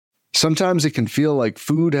Sometimes it can feel like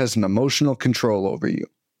food has an emotional control over you.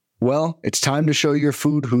 Well, it's time to show your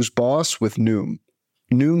food who's boss with Noom.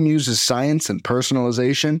 Noom uses science and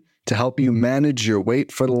personalization to help you manage your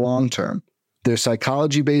weight for the long term. Their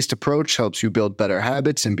psychology-based approach helps you build better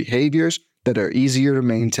habits and behaviors that are easier to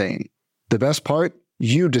maintain. The best part?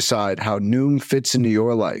 You decide how Noom fits into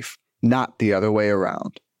your life, not the other way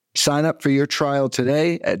around. Sign up for your trial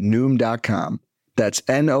today at Noom.com. That's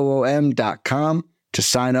Noom.com to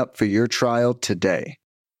sign up for your trial today.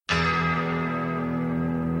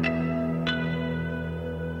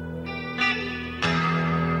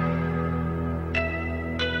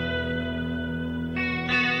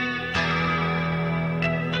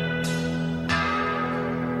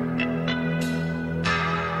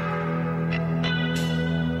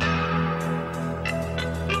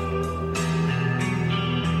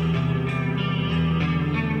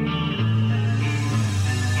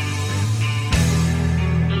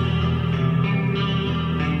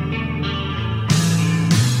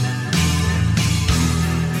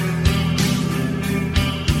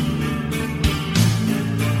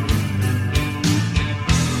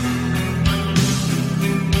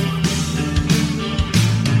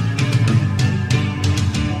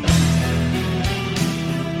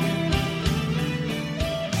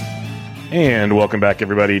 And welcome back,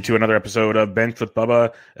 everybody, to another episode of Bench with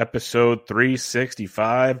Bubba, episode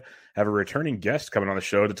 365. Have a returning guest coming on the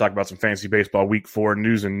show to talk about some fantasy baseball week 4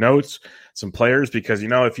 news and notes, some players, because, you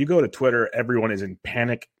know, if you go to Twitter, everyone is in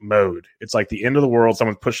panic mode. It's like the end of the world.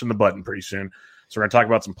 Someone's pushing the button pretty soon. So we're going to talk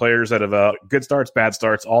about some players that have good starts, bad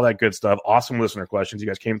starts, all that good stuff. Awesome listener questions. You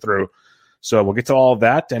guys came through. So we'll get to all of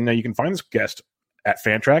that. And you can find this guest at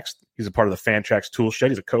Fantrax. He's a part of the Fantrax tool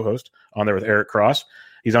shed. He's a co-host on there with Eric Cross.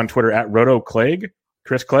 He's on Twitter at Roto Clegg.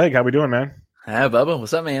 Chris Clegg, how we doing, man? Hi, Bubba.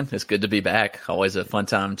 What's up, man? It's good to be back. Always a fun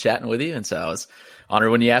time chatting with you. And so I was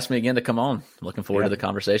honored when you asked me again to come on. Looking forward to the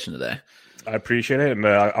conversation today. I appreciate it. And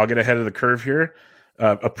I'll get ahead of the curve here.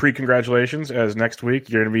 A pre-congratulations, as next week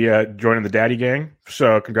you're going to be joining the Daddy Gang.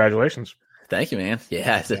 So congratulations. Thank you, man.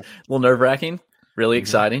 Yeah, it's a little nerve-wracking. Really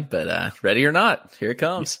exciting, but ready or not, here it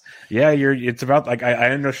comes. Yeah, it's about like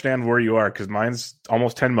I understand where you are because mine's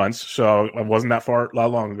almost 10 months, so it wasn't that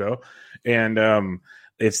long ago, and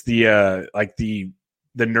it's the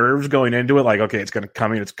nerves going into it, like okay, it's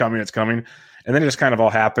coming, and then it just kind of all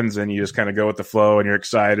happens, and you just kind of go with the flow, and you're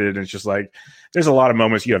excited, and it's just like there's a lot of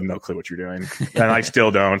moments you have no clue what you're doing, and I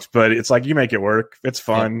still don't, but it's like you make it work. It's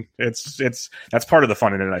fun. Yeah. It's that's part of the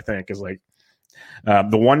fun in it. I think is like.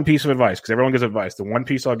 The one piece of advice, because everyone gives advice, the one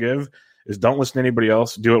piece I'll give is don't listen to anybody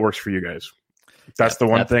else. Do what works for you guys. That's the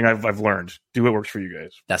one thing I've learned. Do what works for you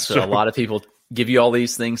guys. That's a lot of people give you all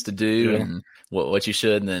these things to do and what you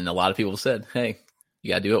should. And then a lot of people said, hey, you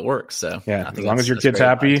got to do what works. So yeah, as long as your kid's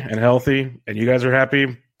happy and healthy and you guys are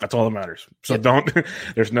happy, that's all that matters. So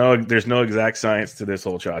there's no exact science to this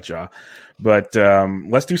whole cha-cha. But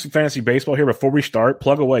let's do some fantasy baseball here. Before we start,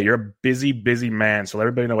 plug away. You're a busy man. So let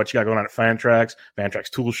everybody know what you got going on at Fantrax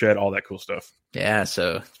Tool Shed, all that cool stuff. Yeah,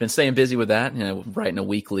 so it's been staying busy with that. Writing a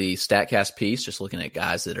weekly StatCast piece, just looking at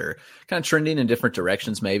guys that are kind of trending in different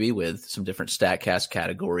directions, maybe with some different StatCast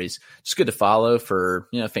categories. Just good to follow for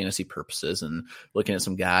fantasy purposes, and looking at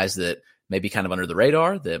some guys that maybe kind of under the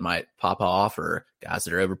radar that might pop off, or guys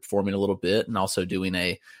that are overperforming a little bit, and also doing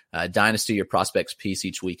a dynasty or prospects piece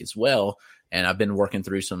each week as well. And I've been working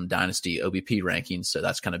through some dynasty OBP rankings. So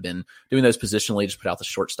that's kind of been doing those positionally, just put out the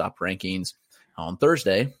shortstop rankings on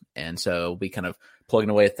Thursday. And so we'll be kind of plugging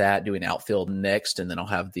away at that, doing outfield next. And then I'll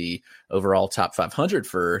have the overall top 500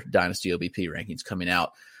 for dynasty OBP rankings coming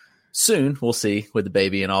out soon. We'll see with the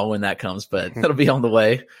baby and all when that comes, but that'll be on the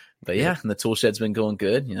way. But yeah, and the tool shed's been going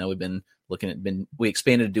good. We've been we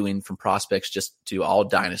expanded doing from prospects just to all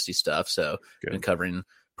dynasty stuff. So we've been covering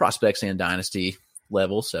prospects and dynasty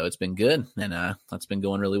level. So it's been good. And that's been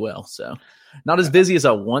going really well. So not as busy as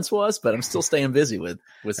I once was, but I'm still staying busy with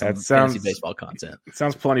some fantasy baseball content. It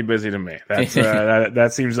sounds plenty busy to me. That's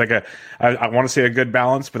that seems like I want to say a good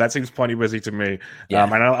balance, but that seems plenty busy to me. Yeah.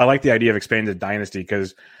 And I like the idea of expanding to dynasty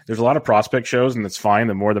because there's a lot of prospect shows and it's fine.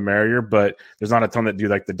 The more the merrier, but there's not a ton that do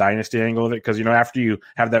like the dynasty angle of it. Cause after you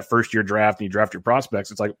have that first year draft and you draft your prospects,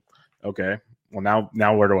 it's like, okay, well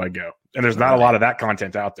now where do I go? And there's not a lot of that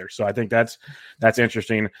content out there. So I think that's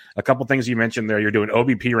interesting. A couple things you mentioned there. You're doing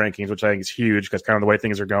OBP rankings, which I think is huge because kind of the way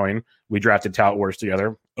things are going. We drafted Tout Wars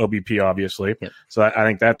together, OBP, obviously. Yep. So I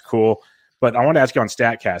think that's cool. But I want to ask you on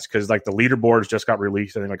StatCast because like the leaderboards just got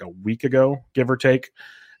released, I think like a week ago, give or take.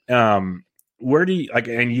 where do you like,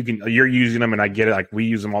 and you're using them, and I get it. Like we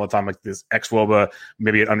use them all the time, like this XWOBA,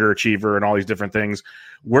 maybe an underachiever and all these different things.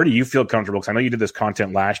 Where do you feel comfortable? Because I know you did this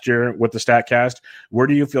content last year with the StatCast. Where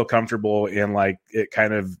do you feel comfortable in like it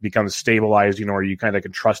kind of becomes stabilized, or you kind of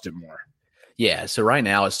can trust it more? Yeah. So right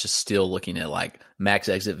now it's just still looking at like max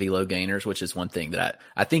exit velo gainers, which is one thing that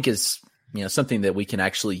I think is, something that we can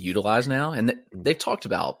actually utilize now. And they've talked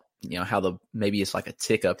about, how maybe it's like a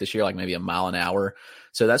tick up this year, like maybe a mile an hour.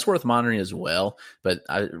 So that's worth monitoring as well. But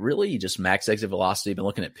I really just max exit velocity, been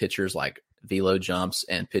looking at pitchers like velo jumps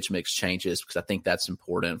and pitch mix changes, because I think that's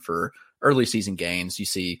important for early season gains. You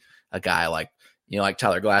see a guy like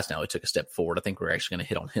Tyler Glass now, he took a step forward. I think we're actually going to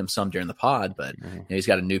hit on him some during the pod, but he's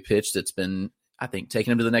got a new pitch that's been, I think,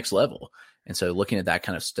 taking him to the next level. And so looking at that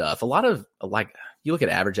kind of stuff, a lot of like, you look at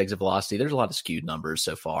average exit velocity, there's a lot of skewed numbers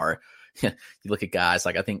so far. You look at guys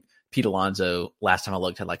like, I think Pete Alonso, last time I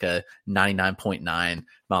looked, had like a 99.9 mile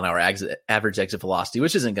an hour average exit velocity,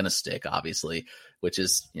 which isn't going to stick, obviously, which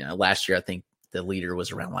is, last year, I think the leader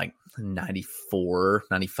was around like 94,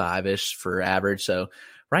 95-ish for average. So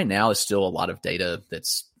right now it's still a lot of data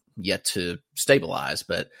that's yet to stabilize.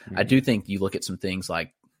 But I do think you look at some things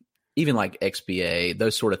like, even like XBA,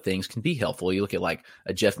 those sort of things can be helpful. You look at like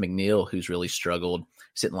a Jeff McNeil who's really struggled,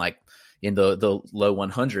 sitting like in the low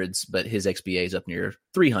 100s, but his XBA is up near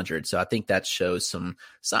 300. So I think that shows some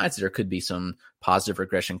signs that there could be some positive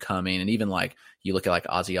regression coming. And even like you look at like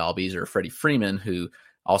Ozzie Albies or Freddie Freeman, who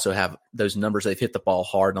also have those numbers. They've hit the ball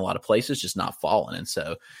hard in a lot of places, just not falling. And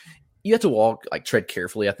so you have to tread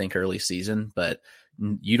carefully, I think, early season, but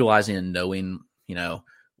utilizing and knowing,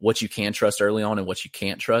 what you can trust early on and what you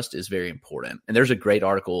can't trust is very important. And there's a great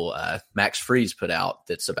article Max Freeze put out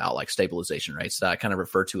that's about like stabilization rates that I kind of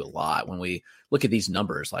refer to a lot when we look at these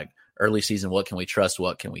numbers, like early season, what can we trust?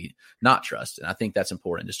 What can we not trust? And I think that's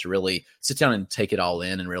important, just to really sit down and take it all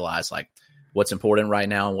in and realize like what's important right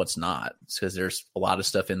now and what's not. It's because there's a lot of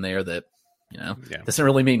stuff in there that, doesn't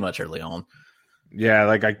really mean much early on. Yeah,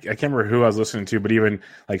 like I can't remember who I was listening to, but even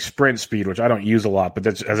like sprint speed, which I don't use a lot, but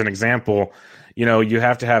that's as an example, you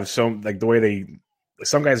have to have some, like the way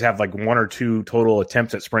some guys have like one or two total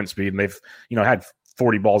attempts at sprint speed, and they've, had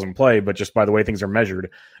 40 balls in play, but just by the way things are measured,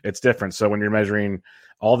 it's different. So when you're measuring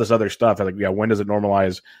all this other stuff, like, when does it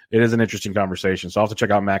normalize? It is an interesting conversation. So I'll have to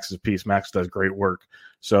check out Max's piece. Max does great work.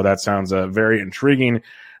 So that sounds very intriguing.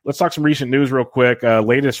 Let's talk some recent news real quick.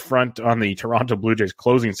 Latest front on the Toronto Blue Jays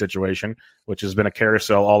closing situation, which has been a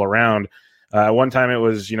carousel all around. One time it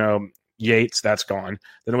was, Yates, that's gone.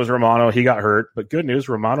 Then it was Romano. He got hurt. But good news,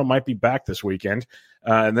 Romano might be back this weekend.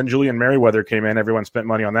 And then Julian Merriweather came in. Everyone spent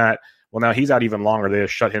money on that. Well, now he's out even longer. They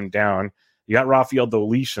just shut him down. You got Rafael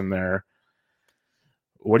Dolis in there.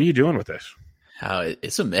 What are you doing with this?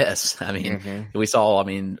 It's a mess. I mean, we saw,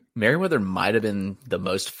 Merriweather might have been the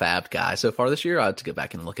most fabbed guy so far this year. I have to go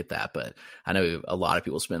back and look at that, but I know a lot of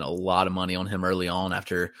people spent a lot of money on him early on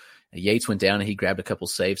after Yates went down and he grabbed a couple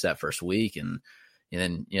saves that first week. And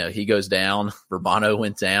then, he goes down. Romano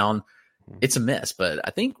went down. It's a mess, but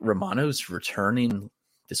I think Romano's returning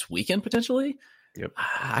this weekend potentially. Yep.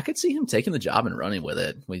 I could see him taking the job and running with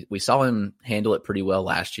it. We saw him handle it pretty well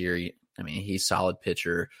last year. He's a solid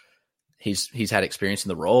pitcher. He's had experience in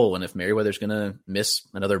the role, and if Merriweather's going to miss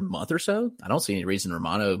another month or so, I don't see any reason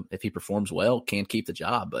Romano, if he performs well, can keep the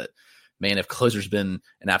job. But man, if closer's been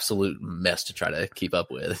an absolute mess to try to keep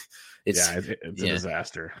up with, it's a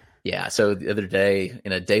disaster. Yeah. So the other day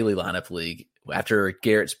in a daily lineup league, after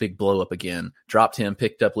Garrett's big blow up again, dropped him,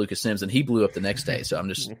 picked up Lucas Sims, and he blew up the next day. So I'm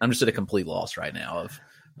just at a complete loss right now of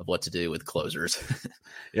what to do with closers.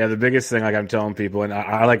 Yeah, the biggest thing, like I'm telling people, and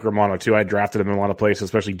I like Romano too. I drafted him in a lot of places,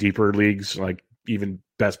 especially deeper leagues, like even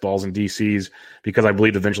best balls and DCs, because I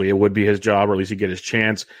believed eventually it would be his job, or at least he'd get his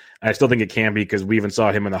chance. I still think it can be, because we even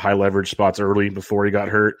saw him in the high leverage spots early before he got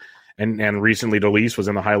hurt. And recently Dolis was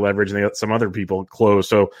in the high leverage, and they let some other people close.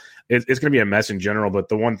 So it's going to be a mess in general. But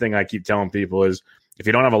the one thing I keep telling people is, if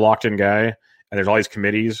you don't have a locked-in guy, and there's all these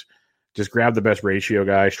committees, just grab the best ratio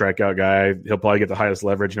guy, strikeout guy. He'll probably get the highest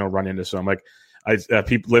leverage, and he'll run into some. Like,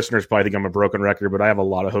 listeners probably think I'm a broken record, but I have a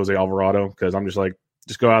lot of Jose Alvarado, because I'm just like,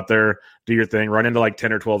 just go out there, do your thing, run into like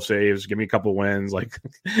 10 or 12 saves, give me a couple wins. Like,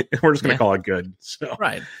 we're just going to call it good. So,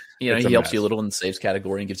 right. He helps you a little in the saves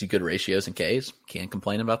category and gives you good ratios and Ks. Can't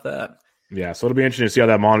complain about that. Yeah, so it'll be interesting to see how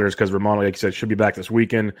that monitors, because Romano, like you said, should be back this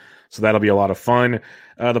weekend. So that'll be a lot of fun.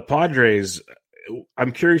 The Padres,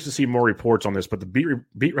 I'm curious to see more reports on this, but the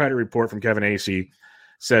beat writer report from Kevin Acee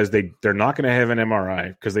says they're not going to have an MRI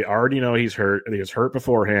because they already know he's hurt. He was hurt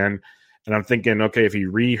beforehand. And I'm thinking, okay, if he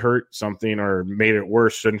re-hurt something or made it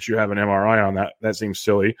worse, shouldn't you have an MRI on that? That seems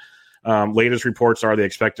silly. Latest reports are they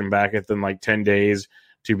expect him back within like 10 days.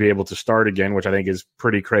 to be able to start again, which I think is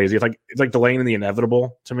pretty crazy. It's like delaying the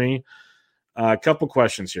inevitable to me. A couple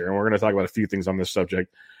questions here, and we're going to talk about a few things on this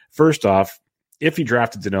subject. First off, if you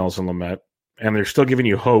drafted Dinelson Lamet and they're still giving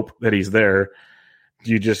you hope that he's there,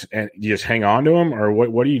 do you just hang on to him, or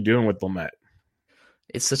what are you doing with Lamet?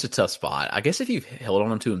 It's such a tough spot. I guess if you've held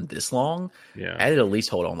on to him this long, I'd at least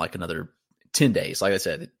hold on like another 10 days. Like I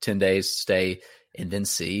said, 10 days, stay, and then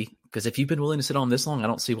see. Because if you've been willing to sit on this long, I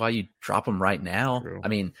don't see why you drop him right now. True. I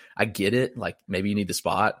mean, I get it. Like maybe you need the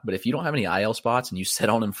spot, but if you don't have any IL spots and you sit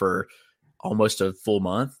on him for almost a full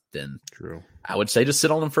month, then I would say just sit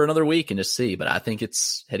on him for another week and just see. But I think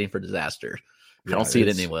it's heading for disaster. I don't see it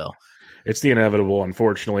ending well. It's the inevitable,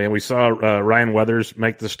 unfortunately. And we saw Ryan Weathers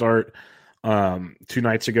make the start 2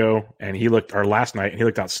 nights ago, and last night, he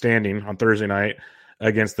looked outstanding on Thursday night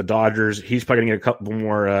against the Dodgers. He's probably going to get a couple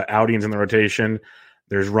more outings in the rotation.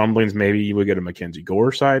 There's rumblings maybe you would get a Mackenzie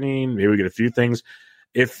Gore signing. Maybe we get a few things.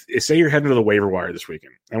 If say you're heading to the waiver wire this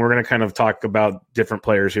weekend, and we're going to kind of talk about different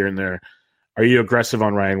players here and there, are you aggressive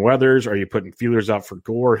on Ryan Weathers? Are you putting feelers out for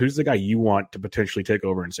Gore? Who's the guy you want to potentially take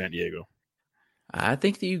over in San Diego? I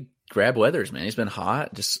think that you grab Weathers, man. He's been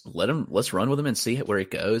hot. Just let's run with him and see where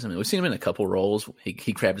it goes. I mean, we've seen him in a couple roles. He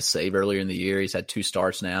grabbed a save earlier in the year. He's had 2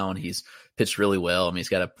 starts now, and he's pitched really well. I mean, he's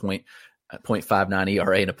got a .59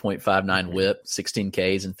 ERA and a .59 WHIP, 16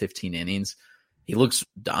 Ks in 15 innings. He looks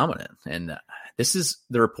dominant. And this is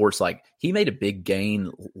the reports, like he made a big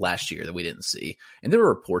gain last year that we didn't see. And there were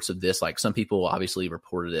reports of this, like some people obviously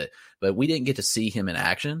reported it, but we didn't get to see him in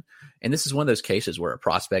action. And this is one of those cases where a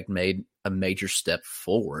prospect made a major step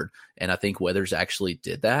forward. And I think Weathers actually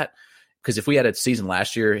did that. Because if we had a season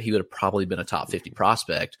last year, he would have probably been a top 50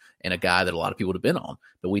 prospect and a guy that a lot of people would have been on.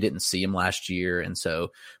 But we didn't see him last year. And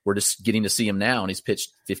so we're just getting to see him now. And he's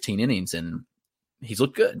pitched 15 innings and he's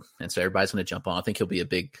looked good. And so everybody's going to jump on. I think he'll be a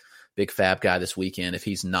big fab guy this weekend if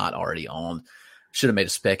he's not already on. Should have made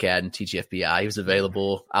a spec ad in TGFBI. He was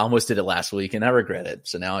available. I almost did it last week and I regret it.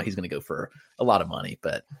 So now he's going to go for a lot of money.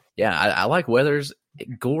 But yeah, I like Weathers.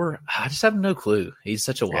 Gore, I just have no clue. He's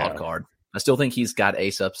such a wild card. I still think he's got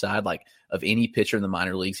ace upside. Like of any pitcher in the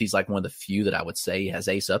minor leagues, he's like one of the few that I would say has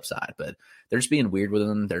ace upside, but they're just being weird with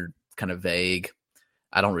him. They're kind of vague.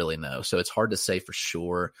 I don't really know. So it's hard to say for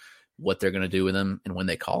sure what they're going to do with him and when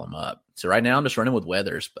they call him up. So right now I'm just running with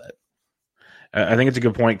Weathers, but I think it's a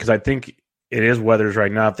good point because I think it is Weathers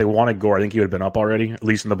right now. If they wanted Gore, I think he would have been up already, at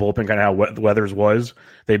least in the bullpen, kind of how Weathers was.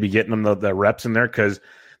 They'd be getting him the reps in there because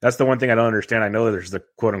that's the one thing I don't understand. I know there's the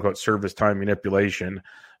quote-unquote service time manipulation,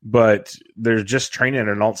 but there's just training at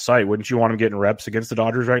an alt site. Wouldn't you want him getting reps against the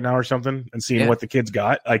Dodgers right now or something and seeing what the kid's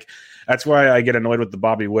got? Like, that's why I get annoyed with the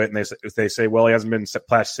Bobby Witt. And they say, well, he hasn't been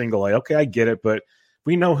past single A. Okay, I get it, but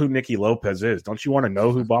we know who Nicky Lopez is. Don't you want to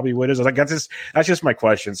know who Bobby Witt is? I was like, that's just my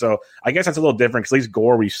question. So I guess that's a little different because at least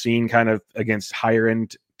Gore we've seen kind of against higher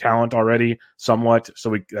end talent already somewhat.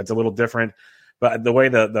 So that's a little different. But the way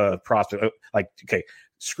the prospect, like, okay,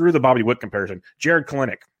 screw the Bobby Witt comparison. Jared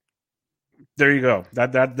Kalenic. There you go.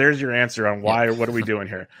 There's your answer on why or what are we doing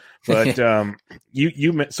here. But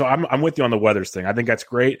so I'm with you on the Weathers thing. I think that's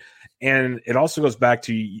great, and it also goes back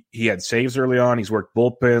to he had saves early on. He's worked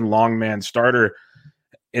bullpen, long man, starter.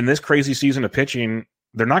 In this crazy season of pitching,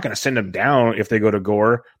 they're not going to send him down if they go to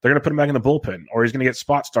Gore. They're going to put him back in the bullpen, or he's going to get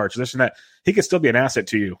spot starts, this and that. He could still be an asset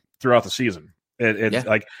to you throughout the season.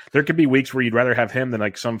 Like there could be weeks where you'd rather have him than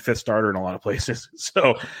like some fifth starter in a lot of places.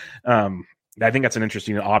 So I think that's an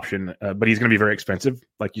interesting option, but he's going to be very expensive,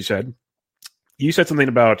 like you said. You said something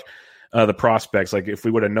about the prospects, like if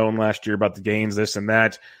we would have known last year about the gains, this and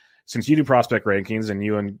that. Since you do prospect rankings and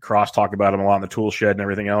you and Cross talk about them a lot in the tool shed and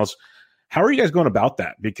everything else, how are you guys going about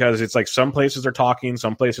that? Because it's like some places are talking,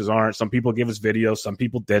 some places aren't. Some people give us videos, some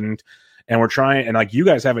people didn't. And we're trying, and like you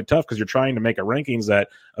guys have it tough because you're trying to make a rankings that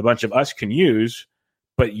a bunch of us can use,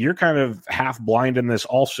 but you're kind of half blind in this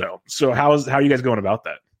also. So how are you guys going about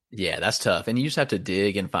that? Yeah, that's tough. And you just have to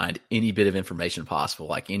dig and find any bit of information possible,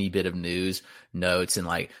 like any bit of news, notes. And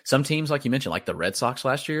like some teams, like you mentioned, like the Red Sox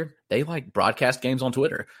last year, they like broadcast games on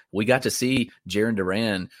Twitter. We got to see Jarren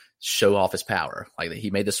Duran show off his power. Like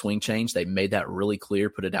he made the swing change. They made that really clear,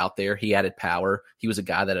 put it out there. He added power. He was a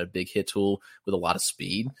guy that had a big hit tool with a lot of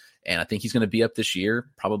speed. And I think he's going to be up this year,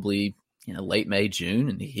 probably, late May, June.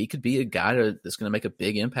 And he could be a guy that's going to make a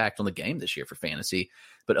big impact on the game this year for fantasy.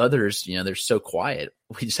 But others, they're so quiet.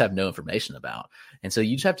 We just have no information about. And so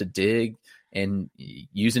you just have to dig and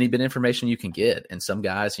use any bit of information you can get. And some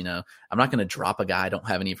guys, I'm not going to drop a guy I don't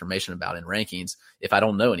have any information about in rankings if I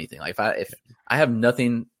don't know anything. Like if I have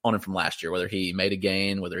nothing on him from last year, whether he made a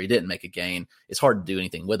gain, whether he didn't make a gain, it's hard to do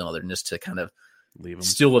anything with him other than just to kind of leave him,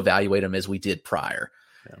 still evaluate him as we did prior.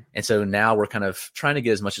 And so now we're kind of trying to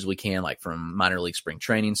get as much as we can, like from minor league spring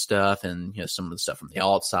training stuff and, some of the stuff from the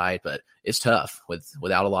alt side, but it's tough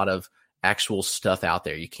without a lot of actual stuff out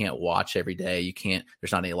there. You can't watch every day.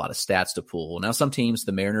 There's not a lot of stats to pull. Now, some teams,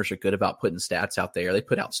 the Mariners, are good about putting stats out there. They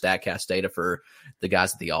put out StatCast data for the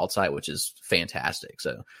guys at the alt site, which is fantastic.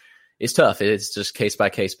 So it's tough. It's just case by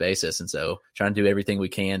case basis. And so trying to do everything we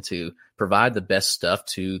can to provide the best stuff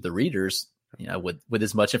to the readers, with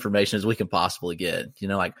as much information as we can possibly get.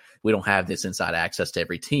 Like we don't have this inside access to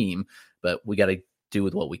every team, but we got to do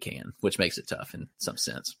with what we can, which makes it tough in some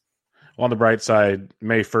sense. Well, on the bright side,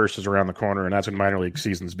 May 1st is around the corner, and that's when minor league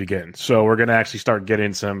seasons begin. So we're going to actually start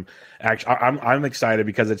getting some action. I'm excited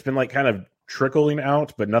because it's been like kind of trickling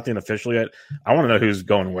out, but nothing official yet. I want to know who's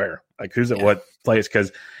going where, like who's at what place.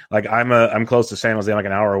 Because like I'm close to San Jose, like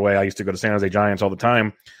an hour away. I used to go to San Jose Giants all the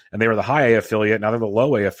time, and they were the high A affiliate. Now they're the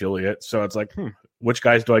low A affiliate. So it's like, which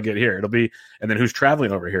guys do I get here? It'll be, and then who's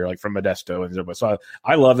traveling over here, like from Modesto and stuff. So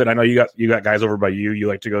I love it. I know you got guys over by you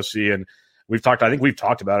like to go see, and I think we've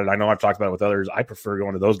talked about it. I know I've talked about it with others. I prefer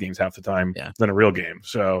going to those games half the time than a real game.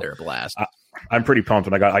 So they're a blast. I'm pretty pumped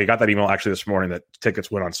when I got that email actually this morning that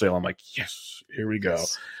tickets went on sale. I'm like, yes, here we go.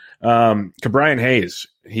 Yes. Ke'Bryan Hayes,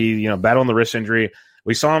 he battled the wrist injury.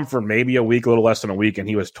 We saw him for maybe a week, a little less than a week, and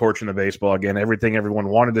he was torching the baseball again. Everything everyone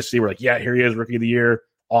wanted to see. We're like, yeah, here he is, rookie of the year.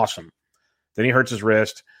 Awesome. Then he hurts his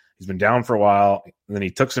wrist. He's been down for a while. And then he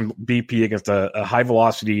took some BP against a high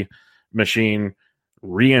velocity machine,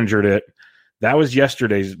 re-injured it. That was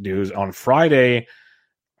yesterday's news. On Friday,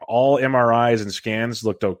 all MRIs and scans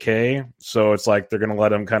looked okay. So it's like they're going to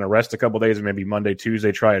let him kind of rest a couple of days and maybe Monday,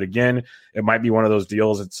 Tuesday, try it again. It might be one of those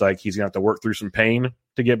deals. It's like he's going to have to work through some pain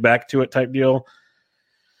to get back to it type deal.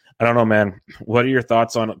 I don't know, man. What are your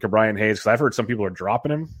thoughts on Ke'Bryan Hayes? Because I've heard some people are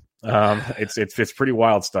dropping him. It's pretty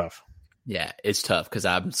wild stuff. Yeah, it's tough because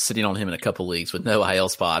I'm sitting on him in a couple leagues with no IL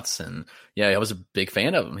spots. And I was a big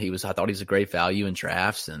fan of him. I thought he was a great value in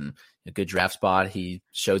drafts and a good draft spot. He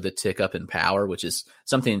showed the tick up in power, which is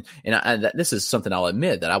something, and this is something I'll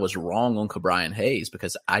admit that I was wrong on Ke'Bryan Hayes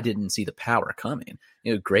because I didn't see the power coming.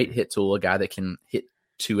 Great hit tool, a guy that can hit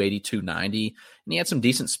 280, 290, and he had some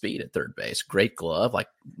decent speed at third base. Great glove. Like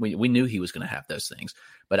we knew he was going to have those things,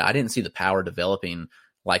 but I didn't see the power developing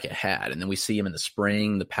like it had. And then we see him in the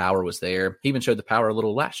spring. The power was there. He even showed the power a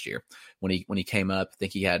little last year when he came up. I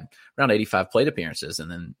think he had around 85 plate appearances. And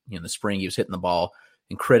then in the spring, he was hitting the ball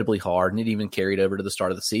incredibly hard, and it even carried over to the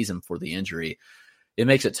start of the season for the injury. It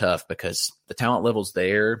makes it tough because the talent level's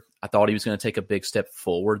there. I thought he was going to take a big step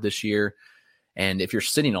forward this year. And if you're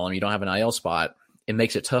sitting on him, you don't have an IL spot, it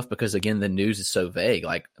makes it tough because, again, the news is so vague.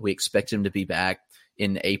 Like we expect him to be back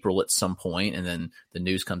in April at some point, and then the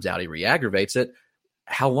news comes out, he re-aggravates it.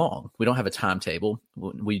 How long? We don't have a timetable.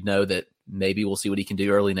 We know that maybe we'll see what he can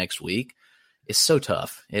do early next week. It's so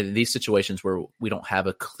tough in these situations where we don't have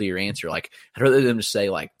a clear answer. Like I'd rather them just say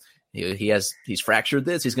like, he's fractured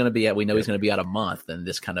this. He's going to be out. We know he's going to be out a month, and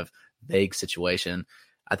this kind of vague situation.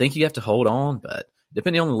 I think you have to hold on, but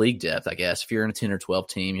depending on the league depth, I guess if you're in a 10 or 12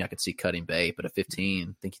 team, I could see cutting bait, but a 15,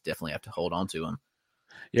 I think you definitely have to hold on to him.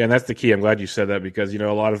 Yeah, and that's the key. I'm glad you said that because, a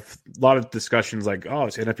lot of discussions like, oh,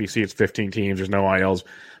 it's NFBC, it's 15 teams, there's no ILs.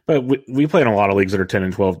 But we play in a lot of leagues that are 10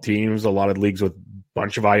 and 12 teams, a lot of leagues with a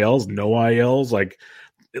bunch of ILs, no ILs. Like,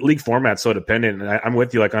 league format's so dependent. And I'm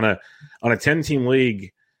with you. Like, on a 10-team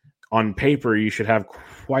league, on paper, you should have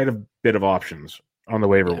quite a bit of options on the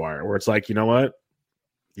waiver wire where it's like, you know what?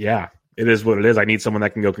 Yeah, it is what it is. I need someone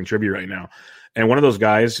that can go contribute right now. And one of those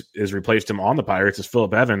guys is replaced him on the Pirates is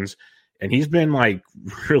Phillip Evans. And he's been like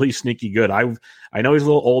really sneaky good. I know he's a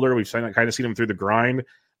little older. We've kind of seen him through the grind.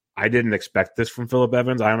 I didn't expect this from Phillip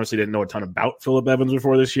Evans. I honestly didn't know a ton about Phillip Evans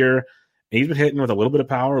before this year. And he's been hitting with a little bit of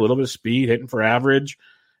power, a little bit of speed, hitting for average.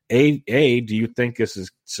 A, do you think this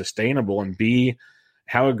is sustainable? And B,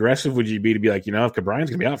 how aggressive would you be to be like, if Ke'Bryan's going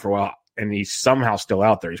to be out for a while and he's somehow still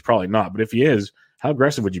out there, he's probably not. But if he is, how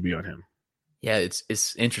aggressive would you be on him? Yeah,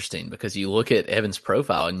 it's interesting because you look at Evans'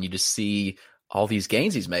 profile and you just see all these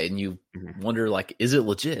gains he's made, and you wonder, like, is it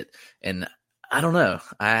legit? And I don't know.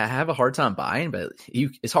 I have a hard time buying, but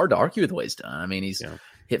it's hard to argue with the way he's done. I mean, he's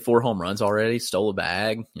hit 4 home runs already, stole a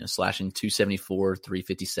bag, slashing 274,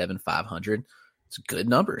 357, 500. It's good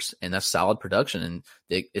numbers, and that's solid production,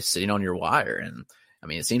 and it's sitting on your wire. And, I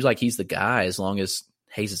mean, it seems like he's the guy as long as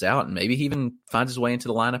Hayes is out, and maybe he even finds his way into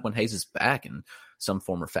the lineup when Hayes is back in some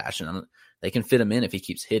form or fashion. They can fit him in if he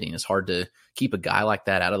keeps hitting. It's hard to keep a guy like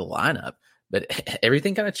that out of the lineup. But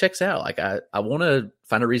everything kind of checks out. Like I want to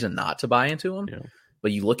find a reason not to buy into him,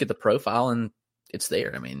 but you look at the profile and it's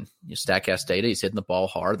there. I mean, StatCast data, he's hitting the ball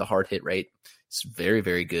hard. The hard hit rate is very,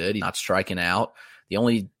 very good. He's not striking out. The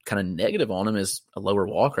only kind of negative on him is a lower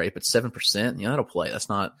walk rate, but 7%, that'll play. That's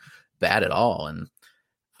not bad at all. And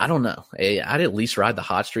I don't know. I'd at least ride the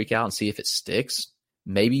hot streak out and see if it sticks.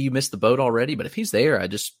 Maybe you missed the boat already, but if he's there,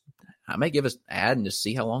 I may give us an ad and just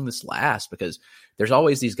see how long this lasts, because there's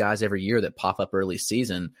always these guys every year that pop up early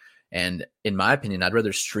season. And in my opinion, I'd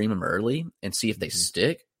rather stream them early and see if they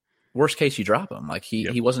stick. Worst case, you drop him. Like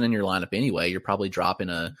he wasn't in your lineup anyway. You're probably dropping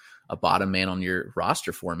a bottom man on your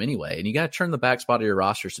roster for him anyway. And you got to turn the back spot of your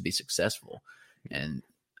rosters to be successful. And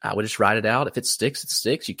I would just ride it out. If it sticks, it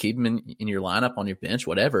sticks. You keep him in your lineup, on your bench,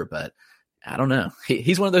 whatever. But I don't know.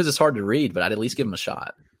 He's one of those that's hard to read, but I'd at least give him a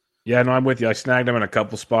shot. Yeah, no, I'm with you. I snagged him in a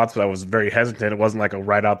couple spots, but I was very hesitant. It wasn't like a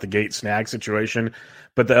right out the gate snag situation.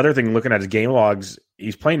 But the other thing, looking at his game logs,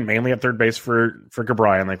 he's playing mainly at third base for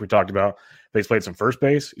Cabrian, like we talked about. But he's played some first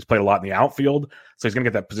base. He's played a lot in the outfield. So he's going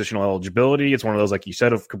to get that positional eligibility. It's one of those, like you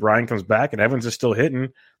said, if Cabrian comes back and Evans is still hitting,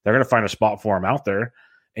 they're going to find a spot for him out there.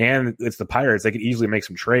 And it's the Pirates. They could easily make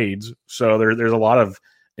some trades. So there's a lot of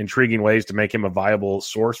intriguing ways to make him a viable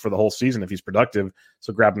source for the whole season if he's productive.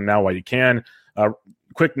 So grab him now while you can.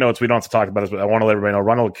 Quick notes, we don't have to talk about this, but I want to let everybody know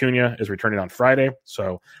Ronald Acuna is returning on Friday.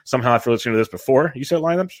 So somehow, if you're listening to this before you set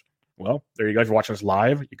lineups, well, there you go. If you're watching us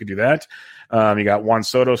live, you could do that. You got Juan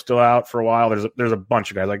Soto still out for a while. There's a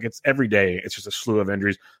bunch of guys. Like, it's every day. It's just a slew of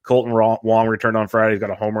injuries. Colton Wong returned on Friday. He's got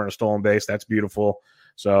a homer and a stolen base. That's beautiful.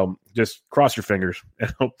 So just cross your fingers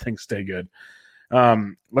and hope things stay good.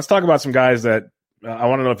 Let's talk about some guys that I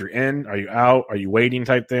want to know if you're in. Are you out? Are you waiting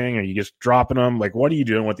type thing? Are you just dropping them? Like, what are you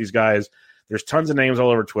doing with these guys? There's tons of names all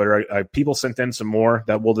over Twitter. People sent in some more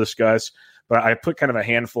that we'll discuss, but I put kind of a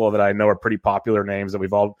handful that I know are pretty popular names that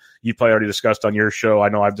you probably already discussed on your show. I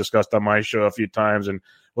know I've discussed on my show a few times, and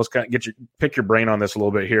let's kind of pick your brain on this a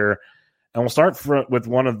little bit here. And we'll start with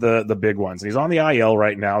one of the big ones. And he's on the IL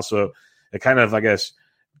right now, so it kind of, I guess,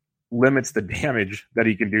 limits the damage that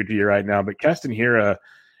he can do to you right now. But Keston Hiura,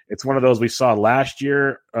 it's one of those we saw last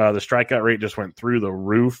year. The strikeout rate just went through the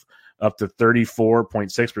roof, up to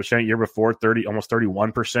 34.6%. Year before, almost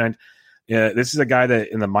 31%. This is a guy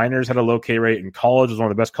that in the minors had a low K rate. In college was one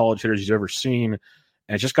of the best college hitters he's ever seen.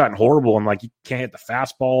 And it's just gotten horrible. And like, you can't hit the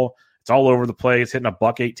fastball. It's all over the place. Hitting a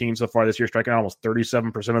 $118 so far this year, striking out almost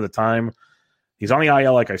 37% of the time. He's on the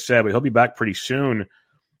IL, like I said, but he'll be back pretty soon.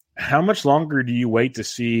 How much longer do you wait to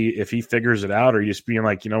see if he figures it out, or are you just being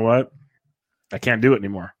like, you know what, I can't do it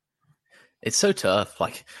anymore? It's so tough.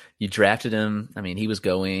 Like, you drafted him. I mean, he was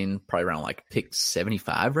going probably around like pick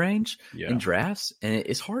 75 range in drafts. And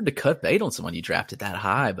it's hard to cut bait on someone you drafted that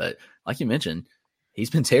high. But like you mentioned, he's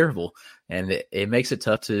been terrible. And it makes it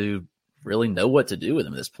tough to really know what to do with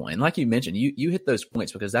him at this point. And like you mentioned, you hit those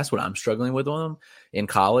points, because that's what I'm struggling with on him. In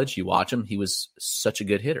college, you watch him. He was such a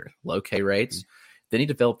good hitter, low K rates. Mm-hmm. Then he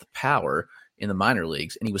developed the power in the minor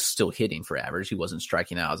leagues, and he was still hitting for average. He wasn't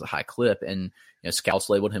striking out as a high clip. And scouts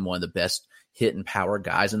labeled him one of the best hit and power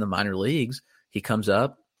guys in the minor leagues. He comes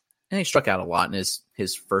up and he struck out a lot in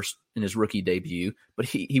his rookie debut, but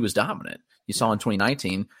he was dominant. You saw in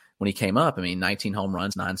 2019 when he came up, 19 home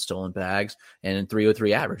runs, 9 stolen bags, and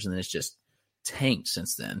 303 average. And then it's just tanked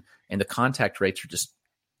since then. And the contact rates are just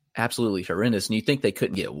absolutely horrendous. And you think they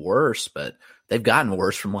couldn't get worse, but they've gotten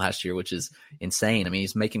worse from last year, which is insane.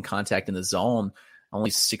 He's making contact in the zone only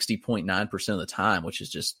 60.9% of the time, which is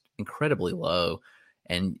just incredibly low.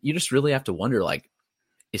 And you just really have to wonder, like,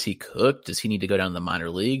 is he cooked? Does he need to go down to the minor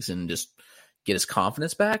leagues and just get his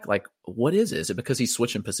confidence back? Like, what is it? Is it because he's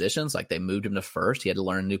switching positions? Like, they moved him to first, he had to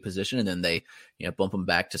learn a new position, and then they bump him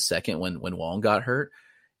back to second when Wong got hurt?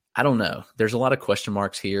 I don't know. There's a lot of question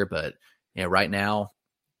marks here, but right now,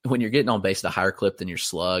 when you're getting on base at a higher clip than your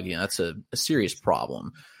slug, that's a serious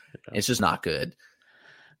problem. It's just not good.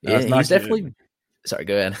 No, it's not he's good. Definitely. Sorry,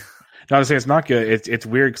 go ahead. No, I was saying it's not good. It's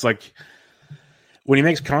weird because, like, when he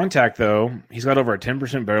makes contact, though, he's got over a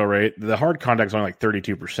 10% barrel rate. The hard contact is only like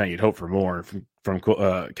 32%. You'd hope for more from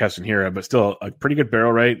Keston Hiura, but still a pretty good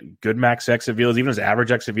barrel rate, good max exit velo. Even his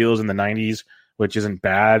average exit velo is in the 90s, which isn't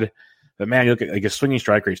bad. But, man, you look at, like, his swinging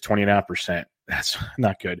strike rate is 20.5%. That's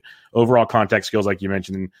not good. Overall contact skills, like you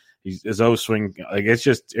mentioned, his O swing, like,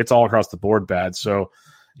 it's all across the board bad. So,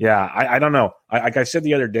 yeah, I don't know. Like I said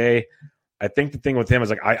the other day, I think the thing with him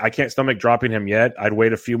is, like, I can't stomach dropping him yet. I'd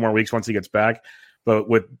wait a few more weeks once he gets back. But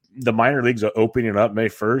with the minor leagues opening up May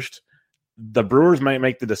 1st, the Brewers might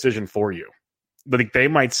make the decision for you. Like, they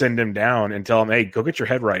might send him down and tell him, hey, go get your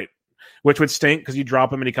head right, which would stink because you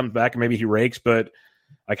drop him and he comes back and maybe he rakes. But,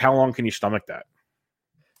 like, how long can you stomach that?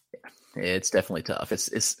 It's definitely tough.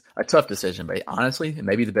 It's a tough decision, but honestly, it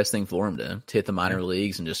may be the best thing for him to hit the minor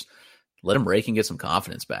leagues and just let him rake and get some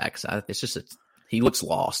confidence back. It's just he looks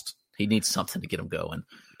lost. He needs something to get him going.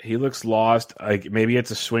 He looks lost. Like maybe it's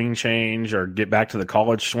a swing change or get back to the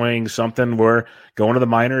college swing, something where going to the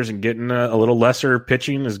minors and getting a little lesser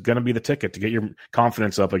pitching is going to be the ticket to get your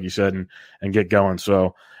confidence up, like you said, and get going.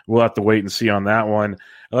 So we'll have to wait and see on that one.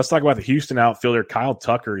 Let's talk about the Houston outfielder, Kyle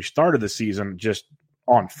Tucker. He started the season just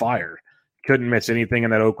on fire. Couldn't miss anything in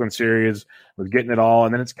that Oakland series, was getting it all.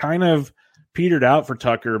 And then it's kind of petered out for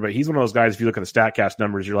Tucker, but he's one of those guys, if you look at the StatCast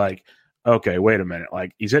numbers, you're like, okay, wait a minute.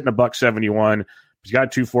 Like he's hitting a $171. He's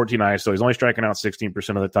got 214 ISO. He's only striking out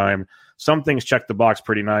 16% of the time. Some things check the box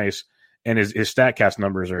pretty nice, and his StatCast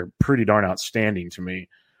numbers are pretty darn outstanding to me.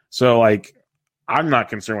 So, like, I'm not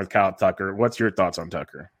concerned with Kyle Tucker. What's your thoughts on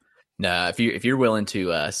Tucker? No, if you're willing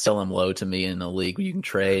to sell him low to me in a league where you can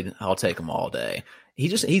trade, I'll take him all day.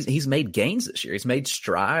 He's made gains this year. He's made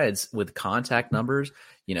strides with contact numbers.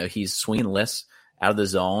 You know, he's swinging less out of the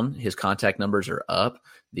zone. His contact numbers are up.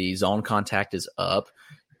 The zone contact is up.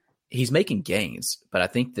 He's making gains, but I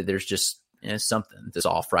think that there's just something that's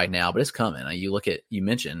off right now, but it's coming. You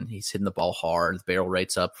mentioned he's hitting the ball hard. The barrel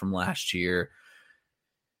rate's up from last year.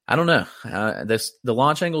 I don't know. The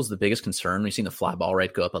launch angle is the biggest concern. We've seen the fly ball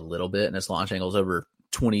rate go up a little bit, and his launch angle is over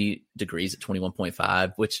 20 degrees at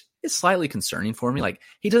 21.5, which is slightly concerning for me. Like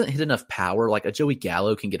he doesn't hit enough power. Like a Joey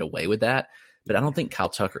Gallo can get away with that, but I don't think Kyle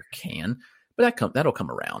Tucker can. But that'll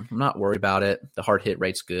come around. I'm not worried about it. The hard hit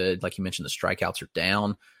rate's good. Like you mentioned, the strikeouts are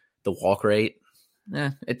down. The walk rate,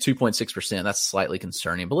 at 2.6%, that's slightly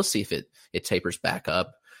concerning. But let's see if it tapers back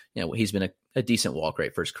up. You know, he's been a decent walk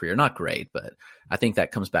rate for his career. Not great, but I think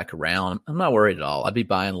that comes back around. I'm not worried at all. I'd be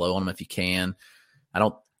buying low on him if you can.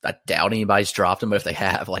 I doubt anybody's dropped him, but if they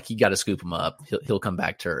have, like, you got to scoop him up. He'll come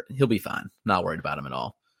back to he'll be fine. Not worried about him at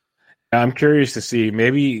all. I'm curious to see,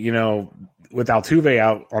 maybe, you know, with Altuve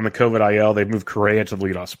out on the COVID IL, they moved Correa to the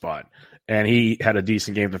leadoff spot. And he had a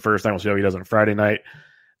decent game the first time. We'll see how he does on Friday night.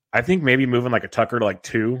 I think maybe moving like a Tucker to like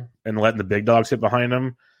 2 and letting the big dogs hit behind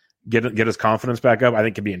him, get his confidence back up, I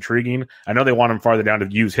think could be intriguing. I know they want him farther down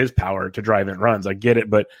to use his power to drive in runs. I get it,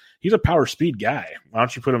 but he's a power speed guy. Why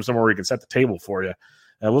don't you put him somewhere where he can set the table for you?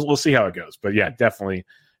 We'll see how it goes. But yeah, definitely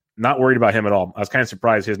not worried about him at all. I was kind of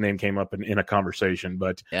surprised his name came up in a conversation,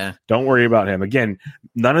 but yeah, don't worry about him. Again,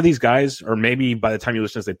 none of these guys, or maybe by the time you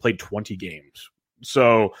listen to this, they played 20 games.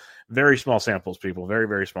 So very small samples, people. Very,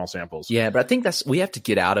 very small samples. Yeah, but I think we have to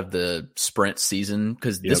get out of the sprint season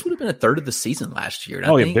because this would have been a third of the season last year.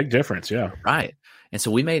 Yeah, big difference. Yeah. Right. And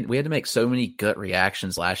so we had to make so many gut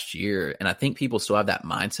reactions last year. And I think people still have that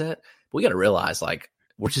mindset. But we got to realize, like,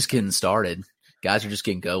 we're just getting started. Guys are just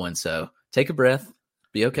getting going. So take a breath.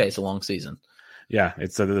 Be okay. It's a long season. Yeah,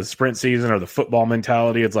 it's the sprint season or the football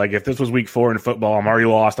mentality. It's like, if this was week 4 in football, I'm already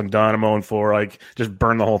lost. I'm done. I'm 0-4. Like, just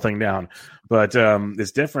burn the whole thing down. But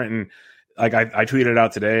it's different. And like I tweeted it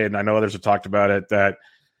out today, and I know others have talked about it, that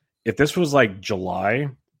if this was like July,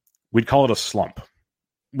 we'd call it a slump.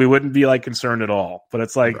 We wouldn't be like concerned at all. But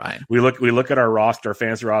it's like we look at our roster, our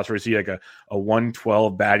fantasy roster, we see like a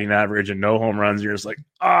 112 batting average and no home runs. You're just like,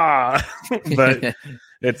 but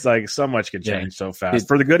it's like so much can change so fast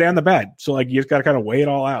for the good and the bad. So like you just got to kind of weigh it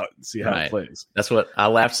all out and see how it plays. That's what I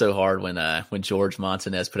laughed so hard when George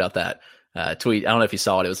Montanez put out that tweet. I don't know if you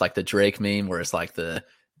saw it. It was like the Drake meme where it's like the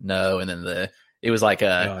no, and then it was like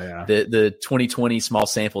the 2020 small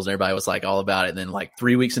samples, and everybody was like all about it. And then like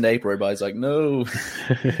 3 weeks into April, everybody's like, no.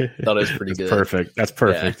 Thought it was pretty good. Perfect. That's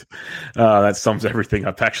perfect. Yeah. That sums everything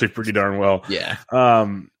up actually pretty darn well. Yeah.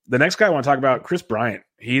 The next guy I want to talk about, Chris Bryant.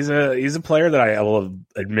 He's a player that I will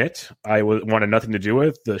admit I wanted nothing to do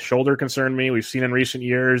with. The shoulder concerned me. We've seen in recent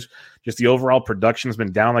years, just the overall production has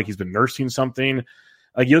been down, like he's been nursing something.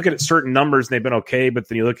 Like you look at certain numbers and they've been okay, but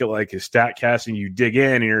then you look at like his StatCast and you dig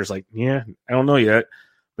in and you're just like, yeah, I don't know yet.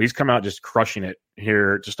 But he's come out just crushing it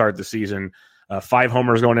here to start the season. 5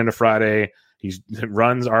 homers going into Friday. He's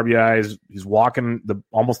runs, RBIs. He's walking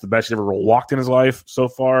almost the best he's ever walked in his life so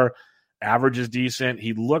far. Average is decent.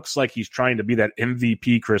 He looks like he's trying to be that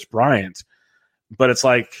MVP Chris Bryant. But it's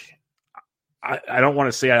like, I don't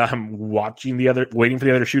want to say I'm waiting for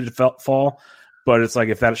the other shoe to fall. But it's like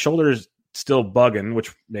if that shoulder is still bugging,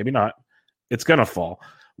 which maybe not, it's gonna fall.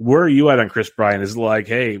 Where are you at on Chris Bryant? Is it like,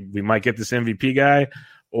 hey, we might get this MVP guy,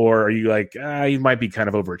 or are you like, he might be kind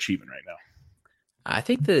of overachieving right now? I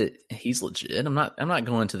think that he's legit. I'm not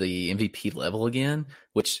going to the MVP level again,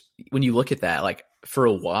 which when you look at that, like for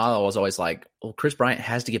a while, I was always like, well, Chris Bryant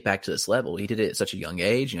has to get back to this level. He did it at such a young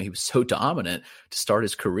age. You know, he was so dominant to start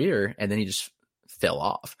his career, and then he just fell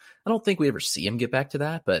off. I don't think we ever see him get back to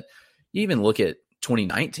that, but you even look at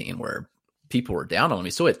 2019 where people were down on him.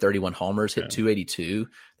 He still had 31 homers, hit 282.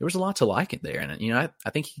 There was a lot to like it there. And, you know, I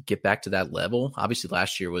think he could get back to that level. Obviously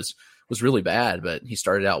last year was really bad, but he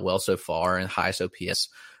started out well so far, and highest OPS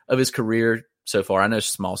of his career so far. I know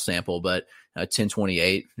small sample, but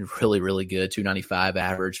 1028, really, really good. 295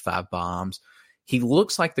 average, 5 bombs. He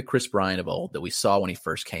looks like the Chris Bryant of old that we saw when he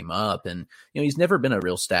first came up. And, he's never been a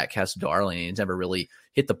real StatCast darling. He's never really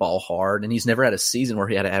hit the ball hard. And he's never had a season where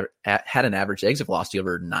he had an average exit velocity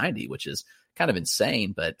over 90, which is kind of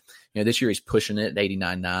insane. But, this year he's pushing it at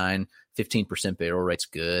 89.9, 15% barrel rate's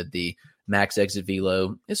good. The max exit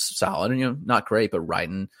velo is solid and, not great, but right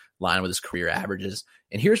in line with his career averages.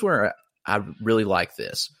 And here's where I really like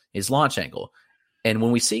this, his launch angle. And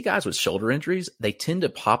when we see guys with shoulder injuries, they tend to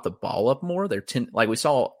pop the ball up more. Like we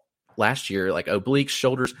saw last year, like obliques,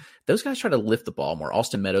 shoulders, those guys try to lift the ball more.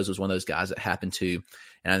 Austin Meadows was one of those guys that happened to.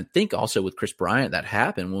 And I think also with Chris Bryant, that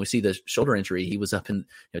happened. When we see the shoulder injury, he was up in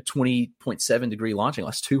 20.7 degree launching.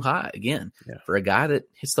 That's too high again for a guy that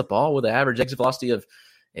hits the ball with an average exit velocity of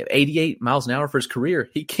 88 miles an hour for his career.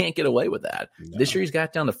 He can't get away with that. No. This year he's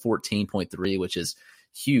got down to 14.3, which is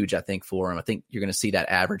huge, I think, for him. I think you're going to see that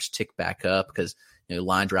average tick back up because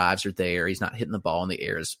line drives are there. He's not hitting the ball in the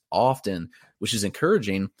air as often, which is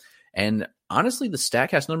encouraging. And honestly, the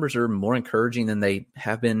StatCast numbers are more encouraging than they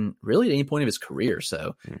have been really at any point of his career.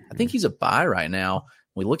 So I think he's a buy right now.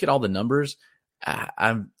 When we look at all the numbers,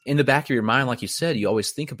 I'm in the back of your mind, like you said, you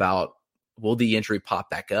always think about, will the injury pop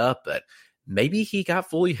back up? But maybe he got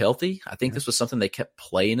fully healthy. I think this was something they kept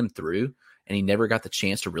playing him through, and he never got the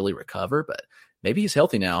chance to really recover. But maybe he's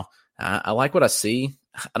healthy now. I like what I see.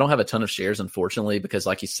 I don't have a ton of shares, unfortunately, because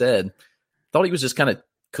like you said, thought he was just kind of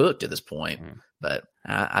cooked at this point. But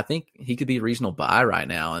I think he could be a reasonable buy right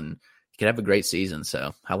now, and he could have a great season.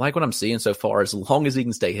 So I like what I'm seeing so far, as long as he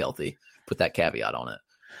can stay healthy. Put that caveat on it.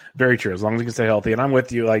 Very true. As long as he can stay healthy. And I'm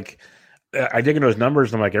with you. Like, I dig into those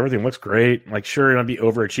numbers, and I'm like, everything looks great. Like, sure, you're going to be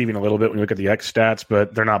overachieving a little bit when you look at the X stats,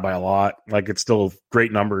 but they're not by a lot. Like, it's still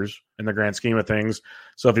great numbers in the grand scheme of things.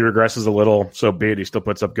 So if he regresses a little, so be it. He still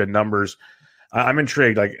puts up good numbers. I'm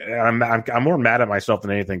intrigued. Like, I'm more mad at myself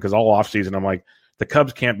than anything, because all offseason I'm like, the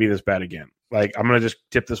Cubs can't be this bad again. Like, I'm going to just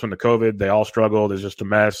tip this one to COVID. They all struggled. It's just a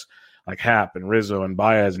mess. Like Happ and Rizzo and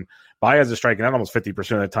Baez. And Baez is striking out almost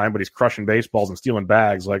 50% of the time, but he's crushing baseballs and stealing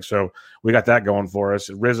bags. Like, so we got that going for us.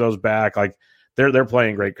 Rizzo's back. Like, they're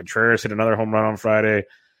playing great. Contreras hit another home run on Friday.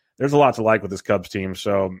 There's a lot to like with this Cubs team.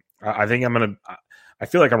 So I think I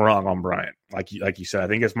feel like I'm wrong on Bryant. Like you said, I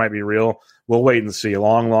think this might be real. We'll wait and see. A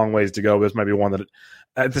long, long ways to go. This might be one that,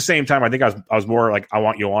 at the same time, I think I was more like, I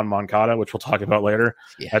want Yoan Moncada, which we'll talk about later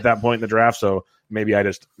at that point in the draft. So maybe I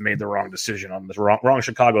just made the wrong decision on this wrong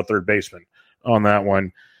Chicago third baseman on that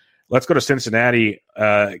one. Let's go to Cincinnati.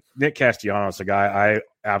 Nick Castellanos, a guy I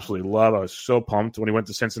absolutely love. I was so pumped when he went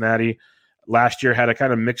to Cincinnati. Last year had a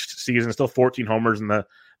kind of mixed season, still 14 homers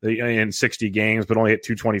in 60 games, but only hit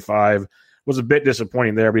 225. Was a bit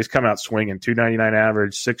disappointing there, but he's come out swinging. 299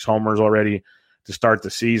 average, 6 homers already to start the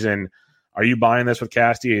season. Are you buying this with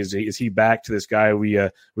Casty? Is he back to this guy we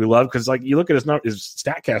love? Because like you look at his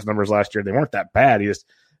StatCast numbers last year, they weren't that bad. He just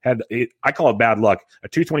had I call it bad luck. A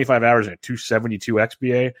 225 average and a 272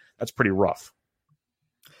 XBA. That's pretty rough.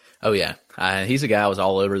 Oh yeah, he's a guy I was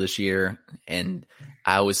all over this year, and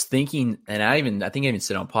I was thinking, and I think I even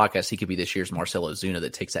said on podcast he could be this year's Marcell Ozuna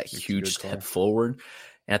that takes that huge step forward.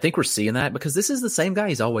 And I think we're seeing that because this is the same guy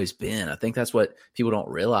he's always been. I think that's what people don't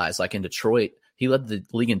realize. Like in Detroit, he led the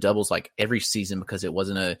league in doubles like every season because it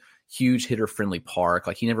wasn't a huge hitter-friendly park.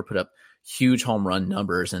 Like he never put up huge home run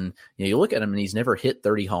numbers. And you look at him and he's never hit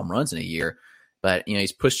 30 home runs in a year. But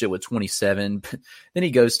he's pushed it with 27. Then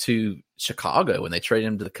he goes to Chicago when they traded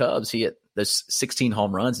him to the Cubs. He hit those 16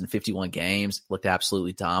 home runs in 51 games, looked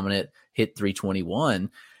absolutely dominant, hit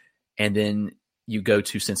 321. And then you go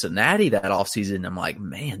to Cincinnati that offseason, and I'm like,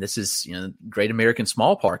 man, this is Great American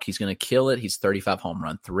Small Park. He's going to kill it. He's 35 home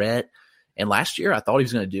run threat. And last year, I thought he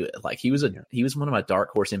was going to do it. Like he was one of my dark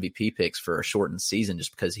horse MVP picks for a shortened season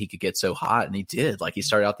just because he could get so hot, and he did. Like he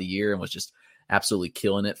started out the year and was just absolutely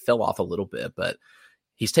killing it. Fell off a little bit, but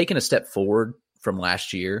he's taken a step forward from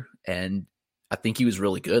last year, and I think he was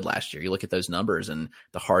really good last year. You look at those numbers, and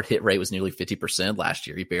the hard hit rate was nearly 50% last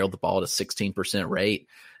year. He barreled the ball at a 16% rate.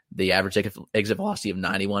 The average exit velocity of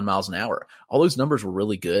 91 miles an hour. All those numbers were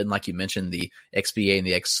really good. And like you mentioned, the XBA and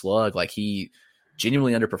the X slug, like he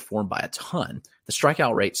genuinely underperformed by a ton. The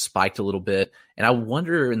strikeout rate spiked a little bit. And I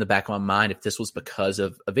wonder in the back of my mind if this was because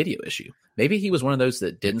of a video issue. Maybe he was one of those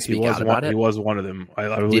that didn't speak out about it. He was one of them.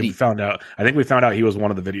 I think we found out he was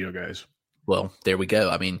one of the video guys. Well, there we go.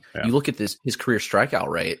 I mean, You look at his career strikeout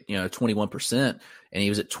rate, 21%, and he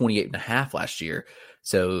was at 28.5 last year.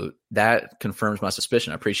 So that confirms my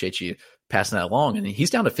suspicion. I appreciate you passing that along. And he's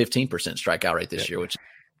down to 15% strikeout rate this year, which is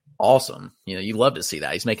awesome. You love to see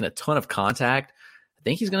that. He's making a ton of contact. I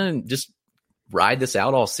think he's going to just ride this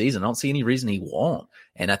out all season. I don't see any reason he won't.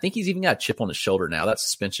 And I think he's even got a chip on his shoulder now. That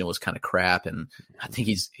suspension was kind of crap, and I think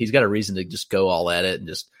he's got a reason to just go all at it and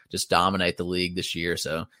just dominate the league this year.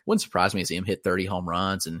 So it wouldn't surprise me to see him hit 30 home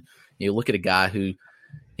runs. And you look at a guy who,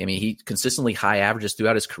 I mean, he consistently high averages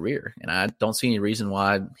throughout his career, and I don't see any reason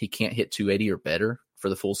why he can't hit 280 or better for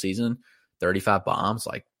the full season. 35 bombs,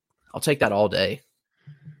 like I'll take that all day.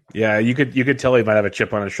 Yeah, you could tell he might have a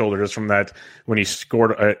chip on his shoulder just from that when he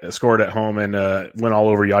scored at home and went all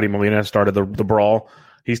over Yadi Molina, started the brawl.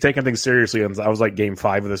 He's taking things seriously, and I was like game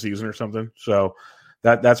 5 of the season or something. So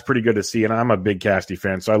that's pretty good to see. And I'm a big Casty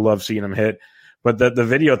fan, so I love seeing him hit. But the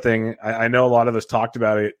video thing, I know a lot of us talked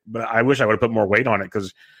about it, but I wish I would have put more weight on it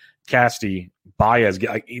because Casty, Baez,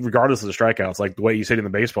 like, regardless of the strikeouts, like the way he's hitting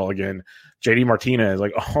the baseball again, JD Martinez,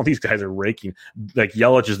 like all these guys are raking. Like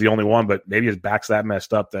Yelich is the only one, but maybe his back's that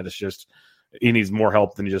messed up that it's just he needs more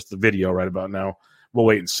help than just the video right about now. We'll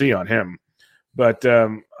wait and see on him. But I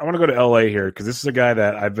want to go to LA here because this is a guy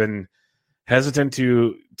that I've been hesitant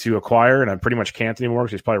to acquire, and I pretty much can't anymore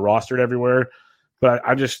because he's probably rostered everywhere. But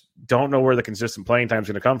I just don't know where the consistent playing time is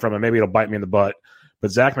going to come from, and maybe it'll bite me in the butt.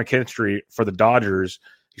 But Zach McKinstry for the Dodgers,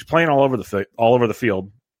 he's playing all over the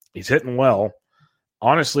field. He's hitting well.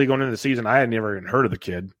 Honestly, going into the season, I had never even heard of the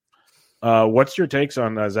kid. What's your takes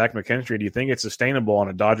on Zach McKinstry? Do you think it's sustainable on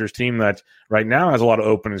a Dodgers team that right now has a lot of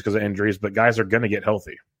openings because of injuries, but guys are going to get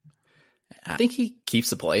healthy? I think he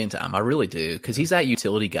keeps the playing time. I really do, because he's that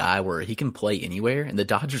utility guy where he can play anywhere, and the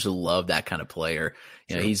Dodgers love that kind of player.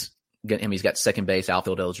 You know, he's got second base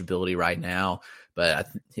outfield eligibility right now, but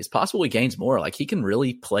it's possible he gains more. Like, he can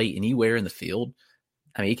really play anywhere in the field.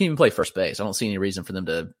 I mean, he can even play first base. I don't see any reason for them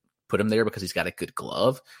to put him there because he's got a good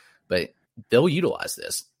glove, but they'll utilize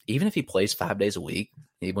this. Even if he plays 5 days a week,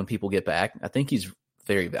 when people get back, I think he's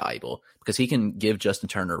very valuable because he can give Justin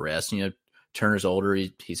Turner a rest. You know, Turner's older.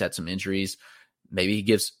 He's had some injuries. Maybe he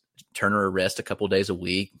gives Turner a rest a couple of days a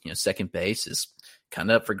week. You know, second base is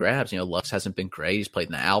kind of up for grabs. You know, Lux hasn't been great. He's played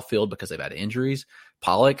in the outfield because they've had injuries.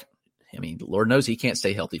 Pollock, I mean, Lord knows he can't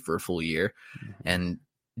stay healthy for a full year. And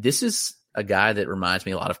this is a guy that reminds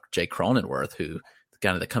me a lot of Jay Cronenworth, who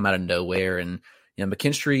kind of come out of nowhere. And, you know,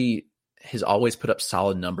 McKinstry has always put up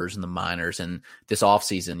solid numbers in the minors. And this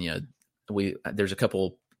offseason, you know, there's a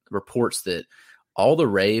couple reports that all the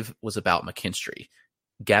rave was about McKinstry.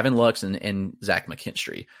 Gavin Lux and Zach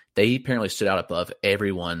McKinstry, they apparently stood out above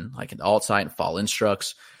everyone, like in the alt-site and fall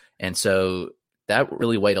instructs. And so that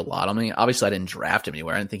really weighed a lot on me. Obviously, I didn't draft him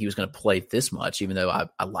anywhere. I didn't think he was going to play this much, even though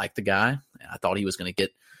I like the guy. I thought he was going to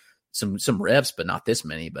get some reps, but not this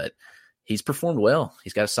many. But he's performed well.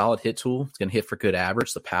 He's got a solid hit tool. He's going to hit for good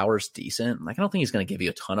average. The power is decent. Like, I don't think he's going to give you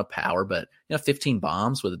a ton of power, but 15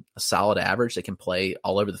 bombs with a solid average that can play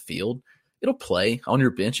all over the field. It'll play on your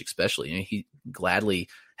bench, especially. You know, he gladly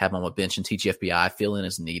have him on my bench in TGFBI, fill in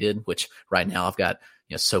as needed, which right now I've got,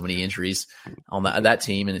 so many injuries on that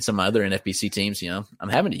team and some of my other NFBC teams. I'm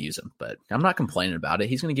having to use him, but I'm not complaining about it.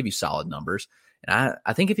 He's going to give you solid numbers. And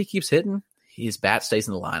I think if he keeps hitting, his bat stays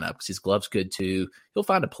in the lineup because his glove's good too. He'll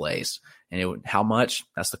find a place. And how much?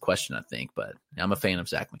 That's the question, I think. But I'm a fan of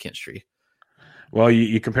Zach McKinstry. Well,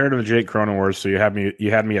 you compared him to Jake Cronenworth, so you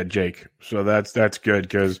had me at Jake. So that's good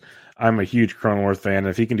because I'm a huge Cronenworth fan. And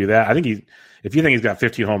if he can do that, I think if you think he's got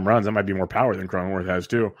 15 home runs, that might be more power than Cronenworth has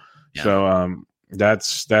too. Yeah. So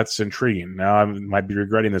that's intriguing. Now I might be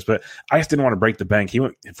regretting this, but I just didn't want to break the bank. He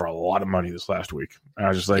went for a lot of money this last week. I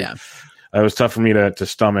was just like, it was tough for me to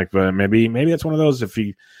stomach, but maybe that's one of those.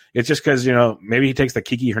 It's just because, maybe he takes the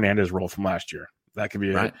Kiki Hernandez role from last year. That could be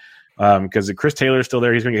right. Because Chris Taylor's still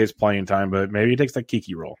there. He's going to get his playing time, but maybe he takes that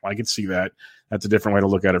Kiki role. I could see that. That's a different way to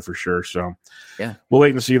look at it for sure. So yeah, we'll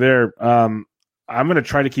wait and see there. I'm going to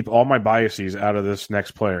try to keep all my biases out of this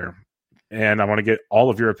next player, and I want to get all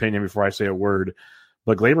of your opinion before I say a word.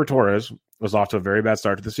 But Gleyber Torres was off to a very bad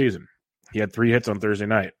start to the season. He had 3 hits on Thursday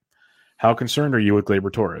night. How concerned are you with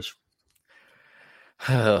Gleyber Torres?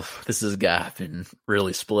 Oh, this is a guy I've been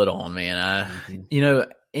really split on, man.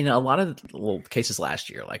 In a lot of cases last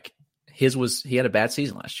year, like he had a bad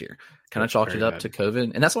season last year. Kind of chalked it up to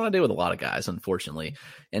COVID. And that's what I do with a lot of guys, unfortunately.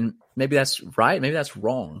 And maybe that's right. Maybe that's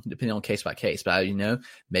wrong, depending on case by case. But,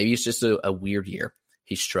 maybe it's just a weird year.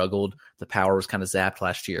 He struggled. The power was kind of zapped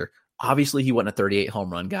last year. Obviously, he wasn't a 38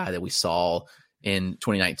 home run guy that we saw in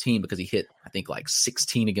 2019 because he hit, I think, like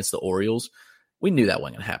 16 against the Orioles. We knew that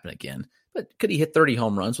wasn't going to happen again. But could he hit 30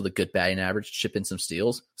 home runs with a good batting average, chip in some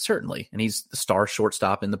steals? Certainly. And he's the star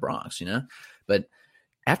shortstop in the Bronx, But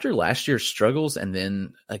after last year's struggles and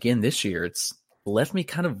then again this year, it's left me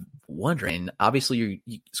kind of wondering. Obviously,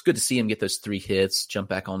 it's good to see him get those 3 hits, jump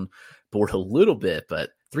back on board a little bit,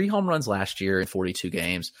 but 3 home runs last year in 42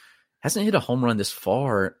 games. hasn't hit a home run this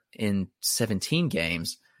far in 17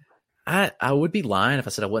 games. I would be lying if I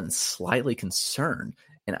said I wasn't slightly concerned.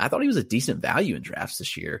 And I thought he was a decent value in drafts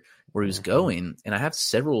this year where he was going. And I have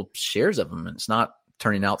several shares of him, and it's not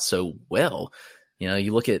turning out so well. You know,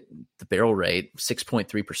 you look at the barrel rate,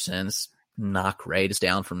 6.3%. Knock rate is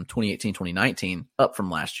down from 2018, 2019, up from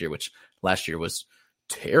last year, which last year was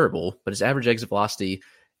terrible. But his average exit velocity,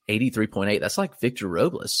 83.8. That's like Victor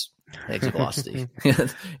Robles exit velocity.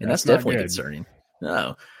 And that's definitely concerning.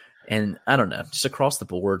 No. And I don't know, just across the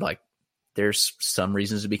board, like there's some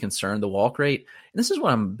reasons to be concerned. The walk rate, and this is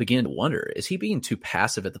what I'm beginning to wonder, is he being too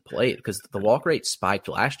passive at the plate? Because the walk rate spiked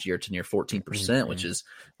last year to near 14%, which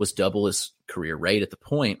was double his career rate at the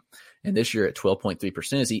point. And this year at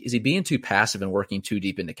 12.3%, is he being too passive and working too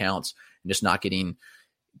deep into counts and just not getting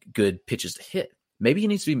good pitches to hit? Maybe he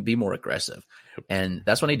needs to be more aggressive. And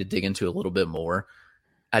that's what I need to dig into a little bit more.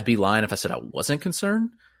 I'd be lying if I said I wasn't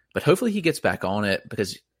concerned, but hopefully he gets back on it,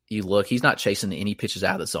 because you look, he's not chasing any pitches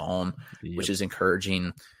out of the zone, which is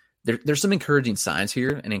encouraging. There's some encouraging signs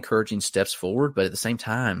here and encouraging steps forward, but at the same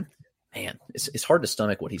time, man, it's hard to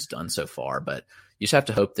stomach what he's done so far, but you just have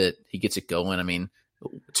to hope that he gets it going. I mean,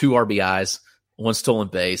 2 RBIs, 1 stolen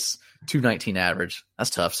base, 219 average. That's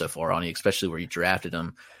tough so far on you, especially where you drafted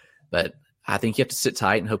him. But I think you have to sit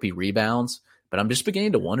tight and hope he rebounds. But I'm just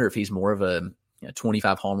beginning to wonder if he's more of a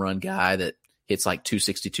 25 home run guy that hits like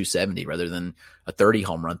 260, 270 rather than a 30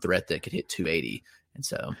 home run threat that could hit 280. And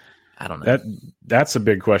so I don't know. That's a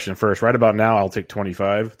big question first. Right about now, I'll take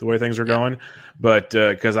 25 the way things are going. But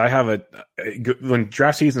because I have when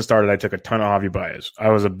draft season started, I took a ton of Javi Baez. I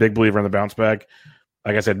was a big believer in the bounce back.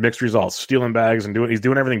 Like I said, mixed results, stealing bags and he's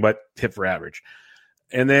doing everything but hit for average.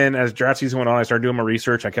 And then as draft season went on, I started doing my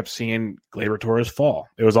research. I kept seeing Gleyber Torres fall.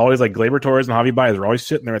 It was always like Gleyber Torres and Javi Baez were always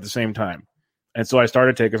sitting there at the same time. And so I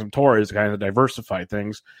started taking some Torres to kind of diversify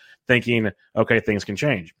things, thinking, okay, things can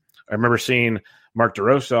change. I remember seeing Mark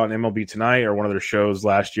DeRosa on MLB Tonight or one of their shows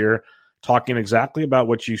last year talking exactly about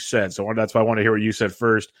what you said. So that's why I want to hear what you said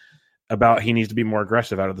first about he needs to be more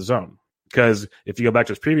aggressive out of the zone. Because if you go back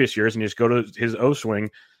to his previous years and you just go to his O swing,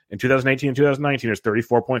 in 2018 and 2019, it's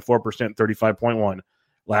 34.4%, 35.1.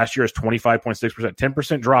 Last year is 25.6%,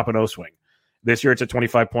 10% drop in O swing. This year it's at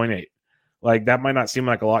 25.8. Like, that might not seem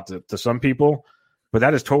like a lot to some people, but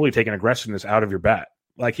that is totally taking aggressiveness out of your bat.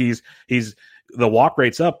 Like, he's the walk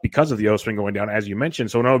rate's up because of the O swing going down, as you mentioned.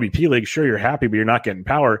 So in OBP league, sure, you're happy, but you're not getting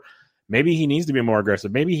power. Maybe he needs to be more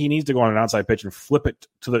aggressive. Maybe he needs to go on an outside pitch and flip it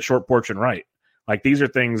to the short porch and right. Like, these are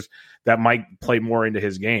things that might play more into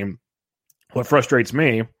his game. What frustrates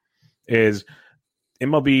me is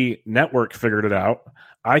MLB Network figured it out.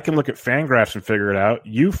 I can look at Fangraphs and figure it out.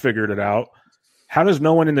 You figured it out. How does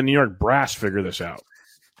no one in the New York Brass figure this out?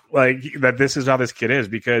 Like, that this is how this kid is,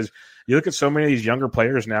 because you look at so many of these younger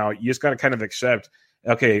players now, you just got to kind of accept,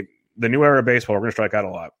 okay, the new era of baseball, we're going to strike out a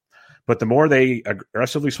lot. But the more they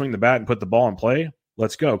aggressively swing the bat and put the ball in play,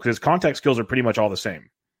 let's go. Because his contact skills are pretty much all the same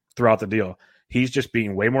throughout the deal. He's just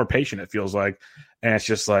being way more patient, it feels like. And it's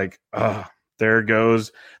just like, there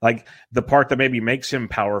goes. Like, the part that maybe makes him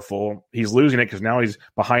powerful, he's losing it because now he's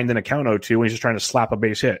behind in a count 0-2 and he's just trying to slap a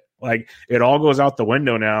base hit. Like, it all goes out the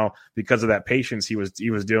window now because of that patience he was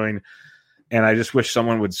doing. And I just wish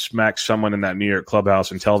someone would smack someone in that New York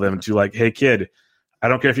clubhouse and tell them to, like, hey, kid, I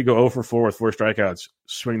don't care if you go 0 for 4 with 4 strikeouts,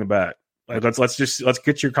 swing the bat. Like, let's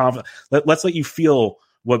get your confidence. Let's let you feel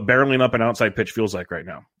what barreling up an outside pitch feels like right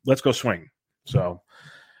now. Let's go swing. So,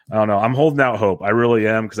 I don't know. I'm holding out hope. I really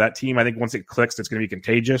am, because that team, I think once it clicks, it's going to be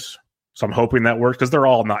contagious. So I'm hoping that works, because they're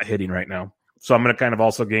all not hitting right now. So I'm going to kind of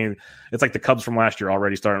also gain. It's like the Cubs from last year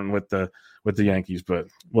already, starting with the Yankees, but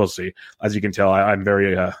we'll see. As you can tell, I'm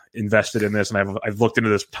very invested in this, and I've looked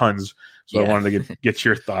into this tons. So yeah. I wanted to get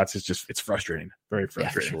your thoughts. It's frustrating, very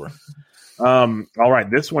frustrating. Yeah, for sure. All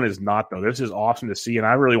right, this one is not, though. This is awesome to see, and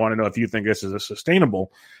I really want to know if you think this is a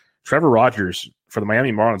sustainable. Trevor Rogers for the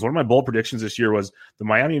Miami Marlins. One of my bold predictions this year was the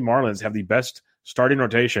Miami Marlins have the best starting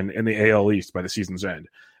rotation in the AL East by the season's end.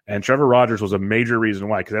 And Trevor Rogers was a major reason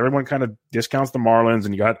why, because everyone kind of discounts the Marlins,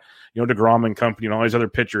 and you got, DeGrom and company and all these other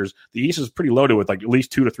pitchers. The East is pretty loaded with like at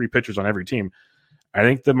least 2 to 3 pitchers on every team. I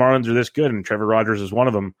think the Marlins are this good, and Trevor Rogers is one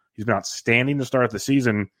of them. He's been outstanding to start the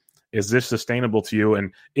season. Is this sustainable to you?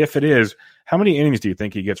 And if it is, how many innings do you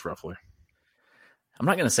think he gets roughly? I'm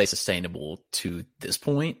not going to say sustainable to this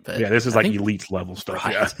point, but yeah, this is like elite level stuff.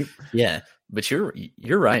 Right. Yeah. But you're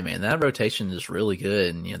right, man. That rotation is really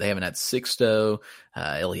good. And, they haven't had Sixto,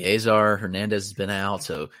 Eliezer, Hernandez has been out.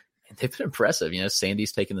 So they've been impressive.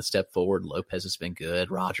 Sandy's taken the step forward. Lopez has been good.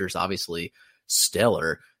 Rogers, obviously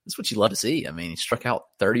stellar. That's what you love to see. I mean, he struck out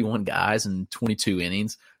 31 guys in 22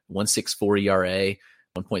 innings, 1.64 ERA.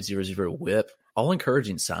 1.00 whip, all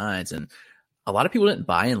encouraging signs. And a lot of people didn't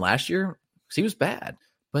buy in last year because he was bad.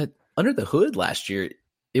 But under the hood last year,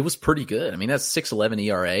 it was pretty good. I mean, that's 6.11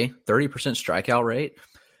 ERA, 30% strikeout rate.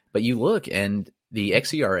 But you look, and the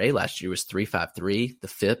xERA last year was 3.53, the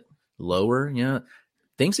FIP lower,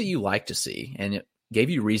 things that you like to see, and it gave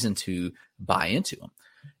you reason to buy into them.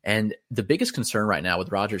 And the biggest concern right now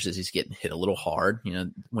with Rogers is he's getting hit a little hard.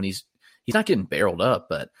 When he's not getting barreled up,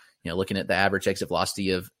 but looking at the average exit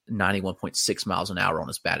velocity of 91.6 miles an hour on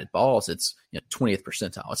his batted balls, it's 20th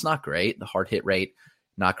percentile. It's not great. The hard hit rate,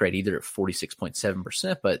 not great either at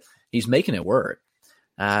 46.7%, but he's making it work.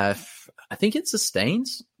 I think it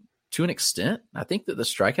sustains to an extent. I think that the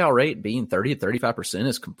strikeout rate being 30 to 35%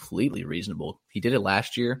 is completely reasonable. He did it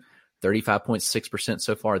last year, 35.6%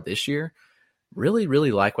 so far this year. Really,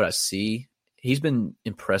 really like what I see. He's been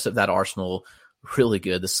impressive. That arsenal, really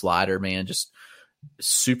good. The slider, man, just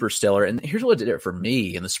super stellar. And here's what did it for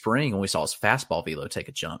me in the spring when we saw his fastball velo take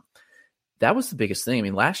a jump. That was the biggest thing. I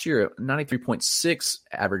mean, last year, 93.6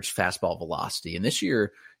 average fastball velocity. And this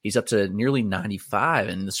year, he's up to nearly 95.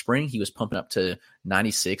 And in the spring, he was pumping up to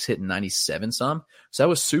 96, hitting 97 some. So that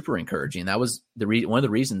was super encouraging. That was one of the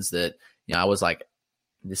reasons that I was like,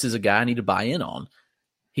 this is a guy I need to buy in on.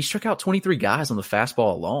 He struck out 23 guys on the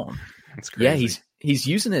fastball alone. That's crazy. Yeah, he's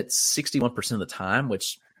using it 61% of the time,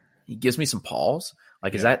 which he gives me some pause.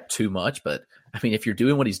 Like, is that too much? But, I mean, if you're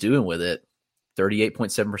doing what he's doing with it,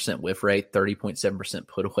 38.7% whiff rate, 30.7%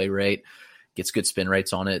 put away rate, gets good spin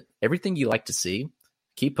rates on it. Everything you like to see,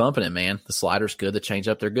 keep pumping it, man. The slider's good. The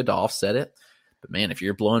changeup, they're good to offset it. But, man, if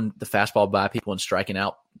you're blowing the fastball by people and striking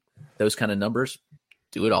out those kind of numbers,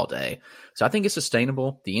 do it all day. So I think it's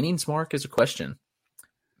sustainable. The innings mark is a question.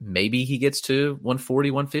 Maybe he gets to 140,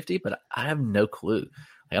 150, but I have no clue.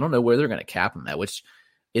 I don't know where they're going to cap him at, which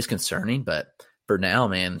is concerning. But for now,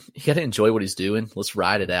 man, you got to enjoy what he's doing. Let's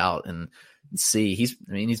ride it out and see. He's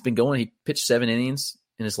been going. He pitched 7 innings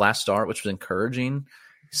in his last start, which was encouraging.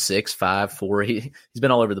 6, 5, 4. He's been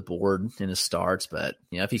all over the board in his starts. But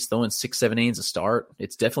if he's throwing 6, 7 innings a start,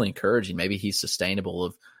 it's definitely encouraging. Maybe he's sustainable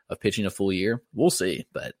of pitching a full year. We'll see.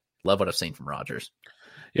 But love what I've seen from Rogers.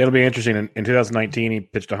 Yeah, it'll be interesting. In 2019, he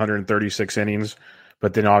pitched 136 innings,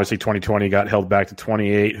 but then obviously 2020 got held back to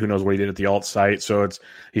 28. Who knows what he did at the alt site? So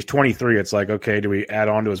he's 23. It's like, okay, do we add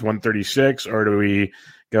on to his 136, or do we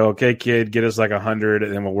go, okay, kid, get us like 100,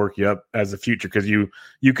 and then we'll work you up as the future, because you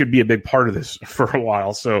could be a big part of this for a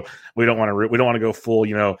while. So we don't want to go full,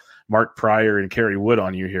 Mark Pryor and Kerry Wood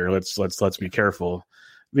on you here. Let's be careful.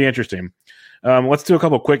 It'll be interesting. Let's do a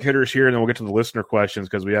couple of quick hitters here, and then we'll get to the listener questions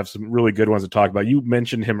because we have some really good ones to talk about. You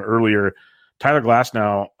mentioned him earlier, Tyler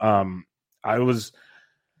Glasnow.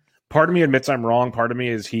 Part of me admits I'm wrong. Part of me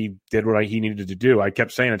is he did what he needed to do. I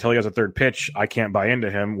kept saying until he has a third pitch, I can't buy into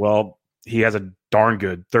him. Well, he has a darn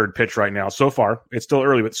good third pitch right now. So far, it's still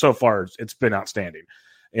early, but so far it's been outstanding.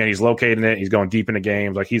 And he's locating it. He's going deep into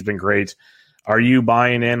games. Like, he's been great. Are you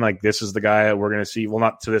buying in? Like, this is the guy that we're going to see? Well,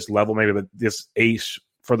 not to this level maybe, but this ace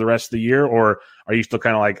for the rest of the year? Or are you still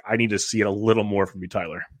kind of like, I need to see it a little more from you,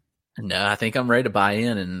 Tyler? No, I think I'm ready to buy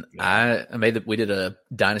in. And we did a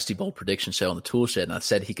Dynasty Bowl prediction show on the Tool Shed, and I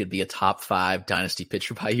said he could be a top 5 Dynasty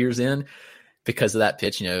pitcher by year's end because of that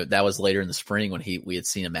pitch. That was later in the spring when we had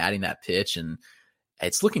seen him adding that pitch, and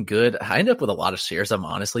it's looking good. I ended up with a lot of shares,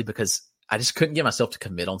 honestly, because I just couldn't get myself to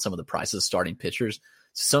commit on some of the prices of starting pitchers.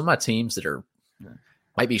 Some of my teams that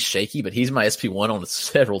might be shaky, but he's my SP1 on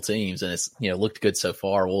several teams, and it's looked good so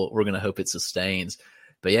far. We're going to hope it sustains.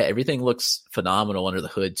 But yeah, everything looks phenomenal under the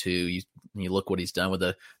hood too. You look what he's done with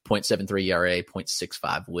a 0.73 ERA,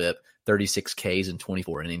 0.65 WHIP, 36 Ks in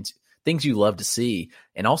 24 innings. Things you love to see,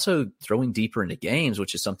 and also throwing deeper into games,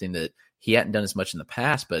 which is something that he hadn't done as much in the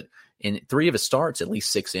past. But in 3 of his starts, at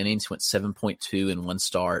least 6 innings, went 7.2 in 1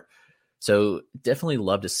 start. So definitely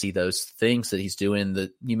love to see those things that he's doing.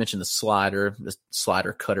 You mentioned the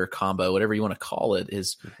slider cutter combo, whatever you want to call it,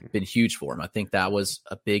 has been huge for him. I think that was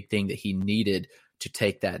a big thing that he needed to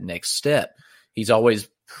take that next step. He's always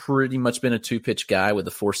pretty much been a 2-pitch guy with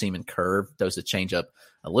the 4-seam and curve, throws the changeup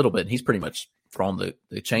a little bit. He's pretty much thrown the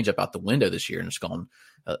changeup out the window this year and it's gone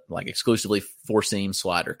like exclusively 4-seam,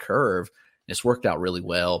 slider, curve. And it's worked out really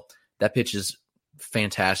well. That pitch is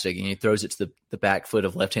fantastic, and he throws it to the back foot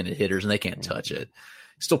of left-handed hitters, and they can't touch it.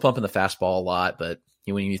 Still pumping the fastball a lot, but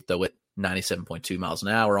when you throw it 97.2 miles an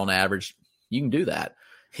hour on average, you can do that.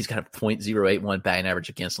 He's got a .081 batting average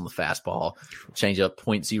against on the fastball, changeup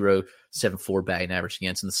 .074 batting average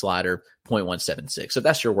against, and the slider .176. So if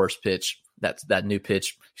that's your worst pitch, that's that new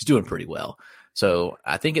pitch, he's doing pretty well. So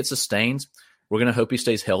I think it sustains. We're going to hope he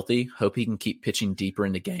stays healthy, hope he can keep pitching deeper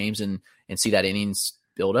into games and see that innings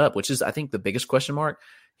build up, which is, I think, the biggest question mark.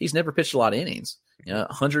 He's never pitched a lot of innings.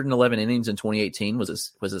 111 innings in 2018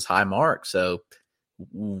 was his high mark. So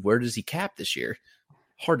where does he cap this year?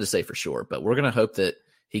 Hard to say for sure, but we're going to hope that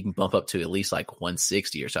he can bump up to at least like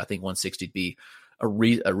 160 or so. I think 160 would be a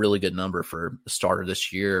really good number for the starter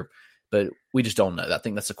this year, but we just don't know. I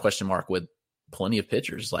think that's a question mark with plenty of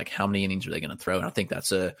pitchers. Like, how many innings are they going to throw? And I think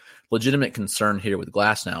that's a legitimate concern here with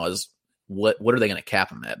Glass now is what are they going to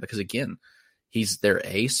cap him at? Because again, he's their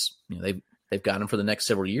ace. They've got him for the next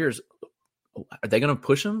several years. Are they going to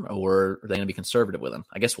push him, or are they going to be conservative with him?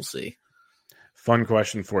 I guess we'll see. Fun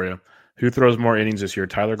question for you. Who throws more innings this year,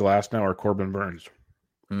 Tyler Glasnow or Corbin Burns?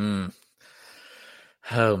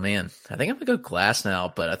 Oh, man. I think I'm going to go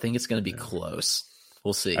Glasnow, but I think it's going to be close.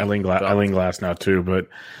 We'll see. I lean Glasnow too, but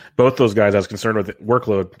both those guys I was concerned with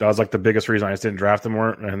workload. That was like the biggest reason I just didn't draft them more,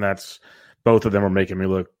 and that's both of them are making me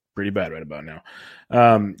look pretty bad right about now.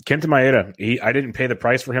 Kenta Maeda, I didn't pay the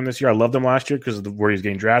price for him this year. I loved him last year because of where he's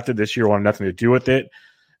getting drafted. This year, I wanted nothing to do with it,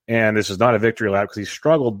 and this is not a victory lap because he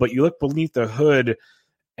struggled, but you look beneath the hood,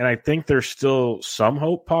 and I think there's still some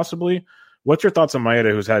hope possibly. What's your thoughts on Maeda,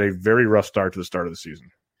 who's had a very rough start to the start of the season?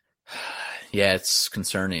 Yeah, it's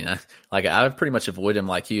concerning. I pretty much avoided him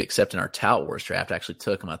like you, except in our Tout Wars draft. I actually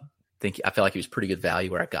took him. I feel like he was pretty good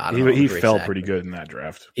value where I got him. He fell pretty good in that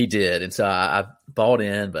draft. He did, and so I bought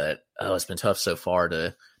in, but it's been tough so far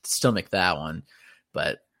to stomach that one.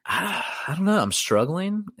 But I don't know. I'm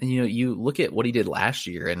struggling. And you look at what he did last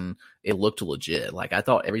year, and it looked legit. Like, I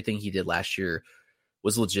thought everything he did last year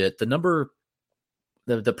was legit. The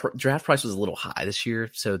draft price was a little high this year,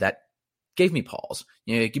 so that gave me pause.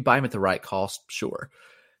 You could buy him at the right cost, sure.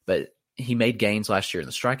 But he made gains last year in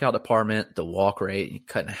the strikeout department, the walk rate, he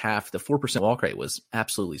cut in half. The 4% walk rate was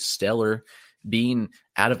absolutely stellar. Being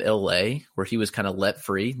out of LA, where he was kind of let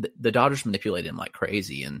free, the Dodgers manipulated him like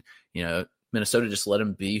crazy. And, Minnesota just let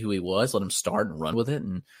him be who he was, let him start and run with it.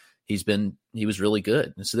 And he was really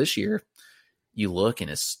good. And so this year, you look and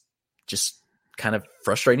it's just kind of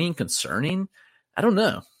frustrating and concerning. I don't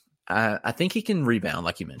know. I think he can rebound,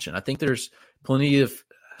 like you mentioned. I think there's plenty of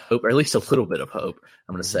hope, or at least a little bit of hope,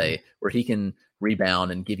 I'm going to say, where he can rebound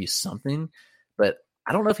and give you something. But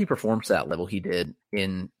I don't know if he performs to that level he did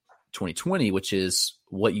in 2020, which is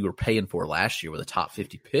what you were paying for last year with a top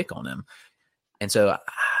 50 pick on him. And so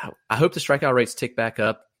I hope the strikeout rates tick back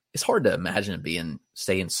up. It's hard to imagine it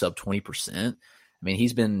staying sub 20%. I mean,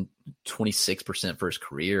 he's been 26% for his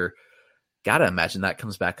career. Got to imagine that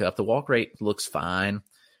comes back up. The walk rate looks fine.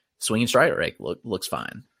 Swinging strike rate looks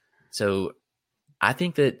fine. So I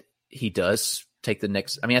think that he does take the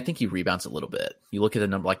next. I think he rebounds a little bit. You look at the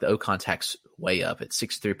number, like the O contact's way up at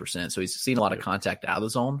 63%. So he's seen a lot of contact out of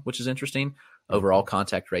the zone, which is interesting. Overall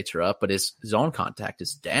contact rates are up, but his zone contact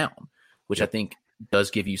is down, which I think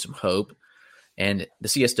does give you some hope. And the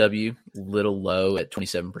CSW, little low at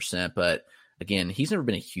 27%. But again, he's never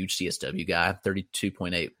been a huge CSW guy,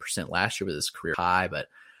 32.8% last year with his career high. But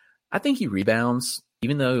I think he rebounds.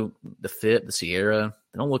 Even though the FIP, the Sierra,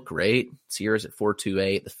 they don't look great. Sierra's at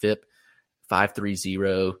 4.28, the FIP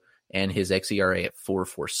 5.30, and his xERA at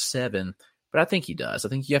 4.47. But I think he does. I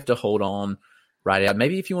think you have to hold on right out.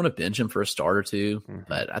 Maybe if you want to bench him for a start or two,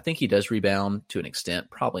 but I think he does rebound to an extent,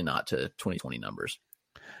 probably not to 2020 numbers.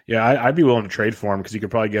 Yeah, I'd be willing to trade for him because you could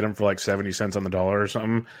probably get him for like 70 cents on the dollar or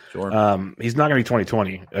something. Sure. He's not going to be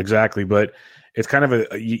 2020, exactly, but it's kind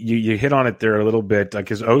of you hit on it there a little bit. Like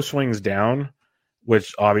his O swings down,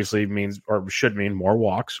 which obviously means or should mean more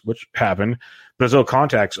walks, which happened. But his O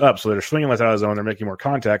contact's up, so they're swinging less out of the zone. They're making more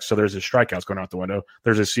contacts, so there's his strikeouts going out the window.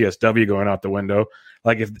 There's his CSW going out the window.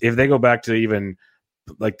 Like if they go back to even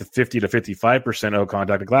like the 50 to 55% O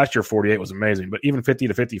contact, like last year 48 was amazing, but even 50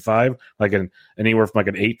 to 55, like anywhere from like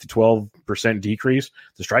an 8 to 12% decrease,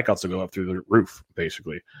 the strikeouts will go up through the roof,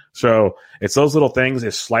 basically. So it's those little things.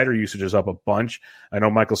 His slider usage is up a bunch. I know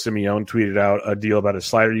Michael Simeone tweeted out a deal about his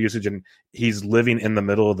slider usage, and he's living in the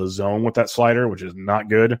middle of the zone with that slider, which is not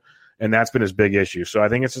good. And that's been his big issue. So I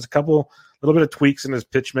think it's just a little bit of tweaks in his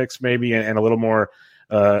pitch mix maybe, and a little more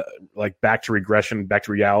like back to regression, back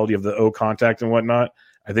to reality of the O contact and whatnot.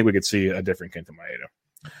 I think we could see a different Kenta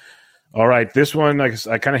Maeda. All right, this one,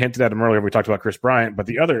 I kind of hinted at him earlier. We talked about Chris Bryant, but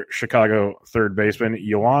the other Chicago third baseman,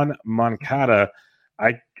 Yoan Moncada,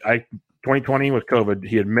 2020 with COVID,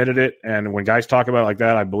 he admitted it. And when guys talk about it like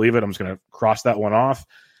that, I believe it. I'm just going to cross that one off.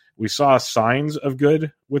 We saw signs of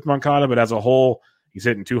good with Moncada, but as a whole, he's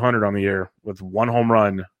hitting 200 on the year with one home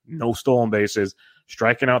run, no stolen bases,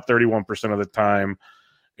 striking out 31% of the time.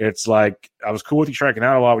 It's like, I was cool with you striking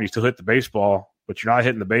out a lot when you still hit the baseball, but you're not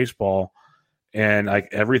hitting the baseball, and like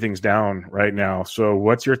everything's down right now. So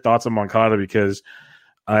what's your thoughts on Moncada? Because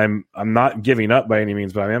I'm not giving up by any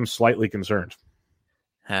means, but I am slightly concerned.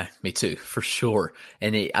 Me too, for sure.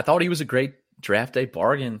 And I thought he was a great draft day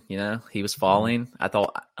bargain. He was falling. I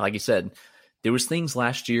thought, like you said, there was things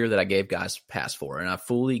last year that I gave guys a pass for, and I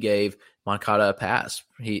fully gave Moncada a pass.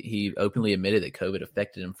 He openly admitted that COVID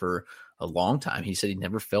affected him for a long time. He said he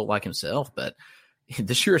never felt like himself, but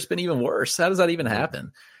this year it's been even worse. How does that even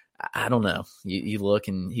happen? I don't know. You look,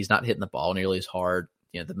 and he's not hitting the ball nearly as hard.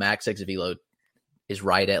 The max exit velo is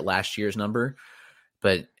right at last year's number,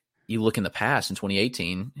 but you look in the past, in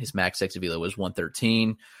 2018, his max exit velo was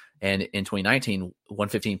 113, and in 2019,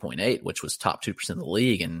 115.8, which was top 2% of the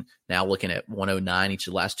league. And now looking at 109 each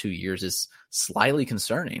of the last 2 years is slightly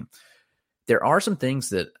concerning. There are some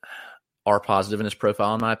things that are positive in his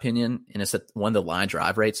profile, in my opinion, and it's that one, the line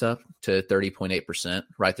drive rate's up to 30.8%,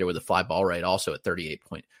 right there with the fly ball rate also at 38%,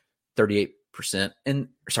 and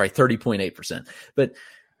 30.8%. But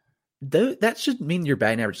that should mean your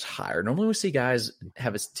batting average is higher. Normally we see guys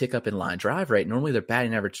have a tick up in line drive rate. Normally their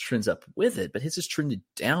batting average trends up with it, but his is trended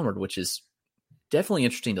downward, which is definitely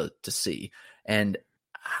interesting to see. And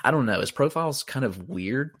I don't know, his profile's kind of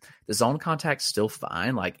weird. The zone contact's still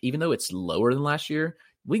fine. Like, even though it's lower than last year,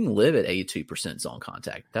 we can live at 82% zone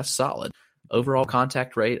contact. That's solid. Overall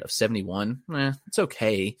contact rate of 71, it's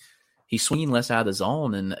okay. He's swinging less out of the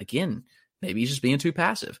zone, and again, maybe he's just being too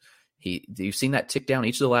passive. You've seen that tick down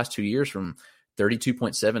each of the last 2 years from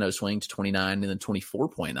 32.70 swing to 29 and then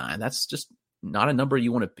 24.9. That's just not a number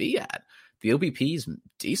you want to be at. The OBP is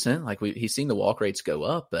decent. Like, he's seen the walk rates go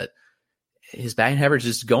up, but his batting average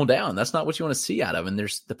is going down. That's not what you want to see out of him.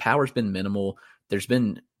 The power's been minimal. There's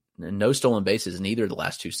been no stolen bases in either of the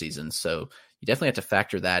last 2 seasons. So you definitely have to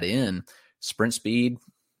factor that in. Sprint speed.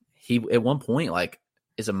 He, at one point, like,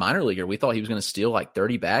 as a minor leaguer, we thought he was going to steal like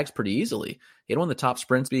 30 bags pretty easily. He had one of the top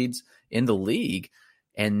sprint speeds in the league,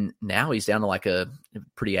 and now he's down to like a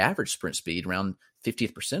pretty average sprint speed, around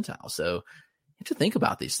 50th percentile. So you have to think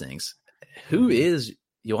about these things. Who is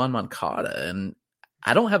Yoan Moncada? And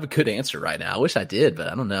I don't have a good answer right now. I wish I did, but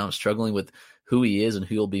I don't know. I'm struggling with who he is and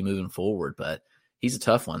who he'll be moving forward, but he's a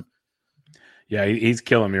tough one. Yeah, he's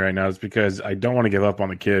killing me right now. It's because I don't want to give up on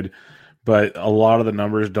the kid, but a lot of the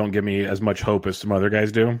numbers don't give me as much hope as some other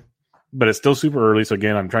guys do. But it's still super early, so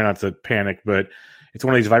again, I'm trying not to panic, but it's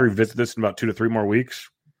one of these, if I revisit this in about 2 to 3 more weeks,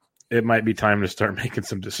 it might be time to start making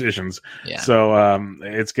some decisions. Yeah. So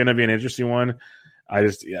it's going to be an interesting one.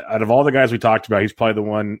 Out of all the guys we talked about, he's probably the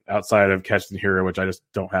one outside of Keston Hero, which I just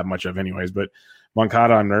don't have much of anyways. But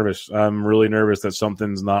Moncada, I'm nervous. I'm really nervous that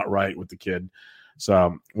something's not right with the kid.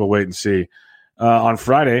 So we'll wait and see. On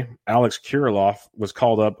Friday, Alex Kirilloff was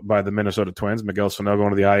called up by the Minnesota Twins. Miguel Sano going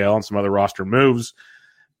to the IL and some other roster moves.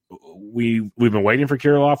 We've been waiting for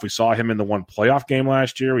Kirilloff. We saw him in the one playoff game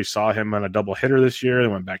last year. We saw him on a double hitter this year. They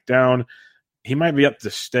went back down. He might be up to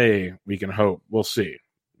stay. We can hope. We'll see.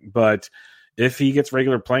 But if he gets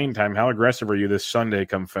regular playing time, how aggressive are you this Sunday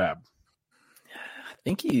come Fab? I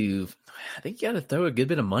think you got to throw a good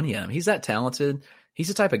bit of money at him. He's that talented. He's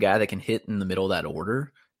the type of guy that can hit in the middle of that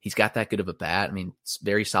order. He's got that good of a bat. I mean, it's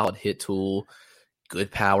very solid hit tool,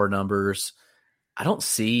 good power numbers. I don't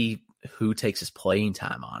see who takes his playing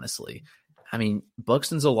time, honestly. I mean,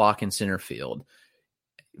 Buxton's a lock in center field.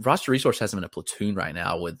 Roster Resource has him in a platoon right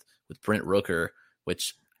now with Brent Rooker,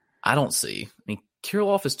 which I don't see. I mean,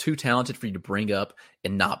 Kirilloff is too talented for you to bring up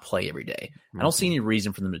and not play every day. I don't see any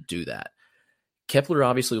reason for them to do that. Kepler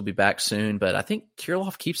obviously will be back soon, but I think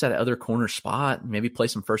Kirilloff keeps that other corner spot, maybe play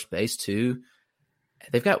some first base too.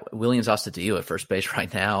 They've got Williams Astudillo at first base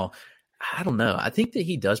right now. I don't know. I think that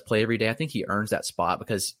he does play every day. I think he earns that spot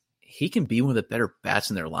because he can be one of the better bats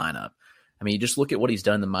in their lineup. I mean, you just look at what he's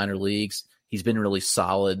done in the minor leagues. He's been really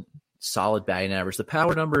solid batting average. The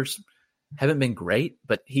power numbers haven't been great,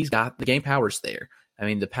 but he's got the game power's there. I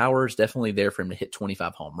mean, the power is definitely there for him to hit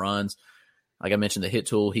 25 home runs. Like I mentioned, the hit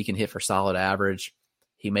tool, he can hit for solid average.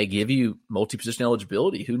 He may give you multi-position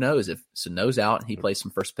eligibility. Who knows? If Sano's out and he plays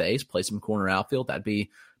some first base, plays some corner outfield, that'd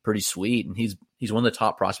be pretty sweet. And he's one of the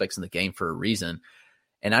top prospects in the game for a reason.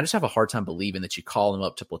 And I just have a hard time believing that you call him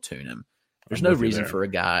up to platoon him. There's no reason for a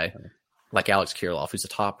guy like Alex Kirilloff, who's a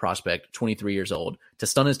top prospect, 23 years old, to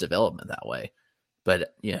stun his development that way.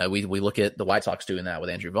 But, you know, we look at the White Sox doing that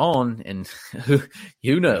with Andrew Vaughn, and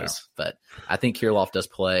who knows? Yeah. But I think Kirilloff does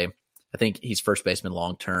play. I think he's first baseman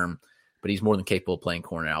long-term, but he's more than capable of playing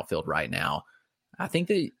corner outfield right now. I think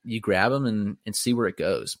that you grab him and see where it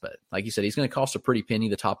goes. But like you said, he's going to cost a pretty penny.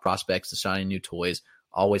 The top prospects, the shiny new toys,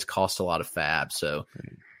 always cost a lot of fab. So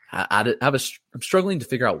I'm struggling to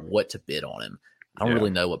figure out what to bid on him. I don't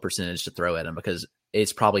really know what percentage to throw at him because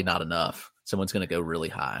it's probably not enough. Someone's going to go really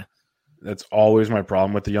high. That's always my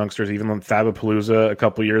problem with the youngsters. Even on Fabapalooza a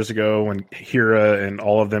couple years ago when Hira and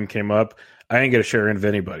all of them came up, I didn't get a share in of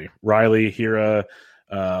anybody. Riley, Hira,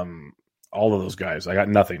 all of those guys. I got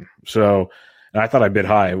nothing. So and I thought I bid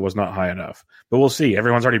high. It was not high enough. But we'll see.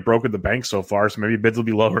 Everyone's already broken the bank so far, so maybe bids will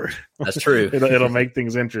be lowered. That's true. it'll make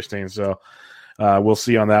things interesting. So we'll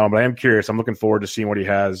see on that one. But I am curious. I'm looking forward to seeing what he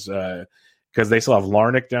has because they still have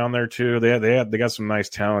Larnick down there too. They got some nice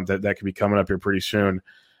talent that could be coming up here pretty soon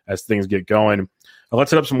as things get going.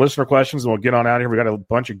 Let's hit up some listener questions, and we'll get on out of here. We got a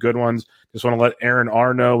bunch of good ones. Just want to let Aaron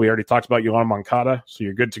R. know. We already talked about Yohan Moncada, so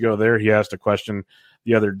you're good to go there. He asked a question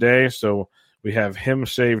the other day, so we have him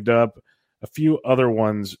saved up. A few other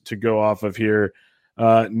ones to go off of here.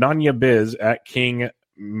 Nanya Biz at King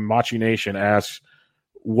Machi Nation asks,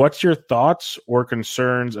 what's your thoughts or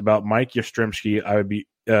concerns about Mike Yastrzemski?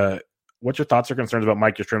 What's your thoughts or concerns about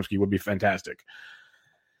Mike Yastrzemski would be fantastic.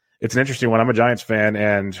 It's an interesting one. I'm a Giants fan,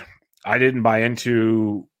 and I didn't buy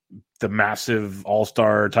into the massive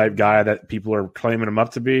all-star type guy that people are claiming him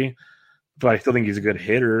up to be, but I still think he's a good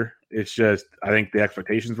hitter. It's just I think the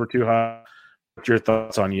expectations were too high. What's your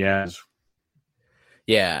thoughts on Yaz?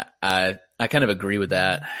 Yeah, I kind of agree with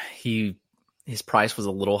that. His price was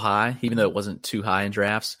a little high, even though it wasn't too high in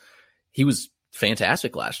drafts. He was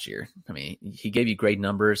fantastic last year. I mean, he gave you great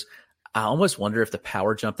numbers. I almost wonder if the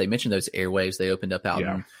power jump, they mentioned those airwaves they opened up out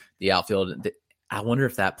in the outfield. I wonder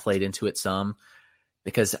if that played into it some,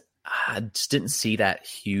 because I just didn't see that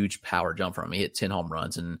huge power jump from him. He hit 10 home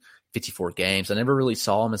runs in 54 games. I never really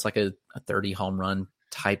saw him as like a 30 home run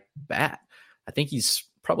type bat. I think he's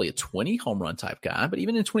probably a 20 home run type guy, but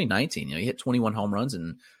even in 2019, he hit 21 home runs in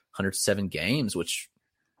 107 games, which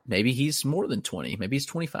maybe he's more than 20. Maybe he's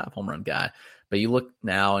 25 home run guy. But you look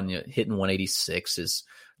now and hitting 186 is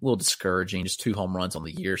a little discouraging. Just 2 home runs on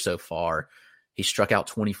the year so far. He struck out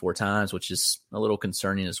 24 times, which is a little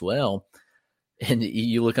concerning as well. And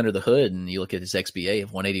you look under the hood and you look at his XBA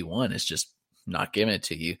of 181, it's just not giving it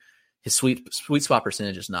to you. His sweet spot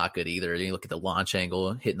percentage is not good either. You look at the launch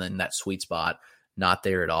angle, hitting in that sweet spot, not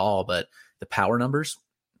there at all. But the power numbers,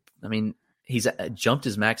 I mean, he's jumped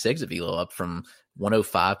his max exit velo up from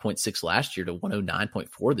 105.6 last year to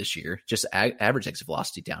 109.4 this year. Just average exit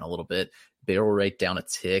velocity down a little bit, barrel rate down a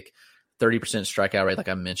tick, 30% strikeout rate, like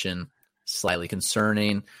I mentioned, slightly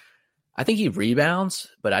concerning. I think he rebounds,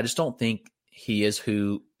 but I just don't think he is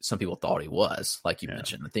who some people thought he was, like you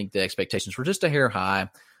mentioned. I think the expectations were just a hair high.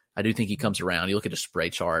 I do think he comes around. You look at his spray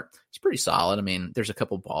chart, it's pretty solid. I mean, there's a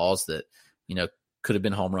couple balls that, could have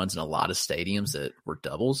been home runs in a lot of stadiums that were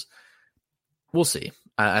doubles. We'll see.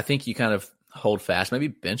 I think you kind of hold fast, maybe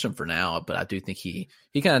bench him for now, but I do think he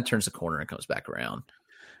kind of turns the corner and comes back around.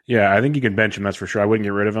 Yeah, I think you can bench him, that's for sure. I wouldn't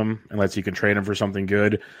get rid of him unless you can trade him for something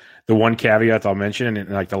good. The one caveat I'll mention, and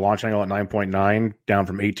like the launch angle at 9.9, down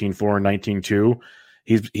from 18.4 and 19.2,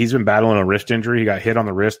 he's been battling a wrist injury. He got hit on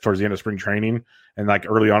the wrist towards the end of spring training, and like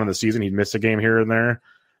early on in the season, he'd missed a game here and there.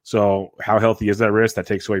 So how healthy is that wrist? That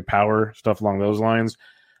takes away power, stuff along those lines.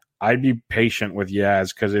 I'd be patient with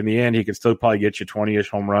Yaz because in the end, he could still probably get you 20-ish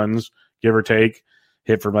home runs, give or take,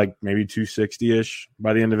 hit for like maybe 260-ish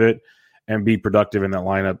by the end of it, and be productive in that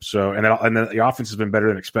lineup. So and then the offense has been better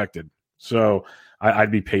than expected. So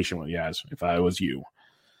I'd be patient with Yaz if I was you.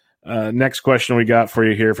 Next question we got for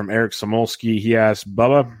you here from Eric Samolsky. He asked,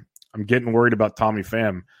 Bubba, I'm getting worried about Tommy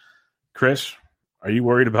Pham. Chris, are you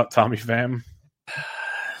worried about Tommy Pham?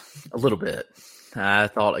 A little bit. I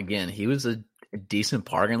thought, again, he was a decent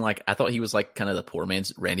bargain. Like, I thought he was like kind of the poor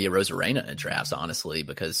man's Randy Arozarena in drafts, honestly,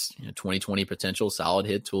 because 2020 potential, solid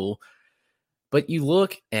hit tool. But you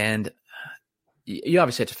look and you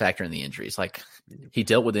obviously have to factor in the injuries. Like, he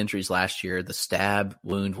dealt with injuries last year. The stab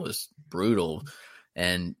wound was brutal.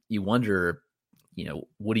 And you wonder,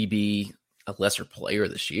 would he be a lesser player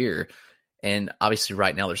this year? And obviously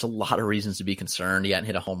right now there's a lot of reasons to be concerned. He hadn't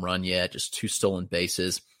hit a home run yet, just 2 stolen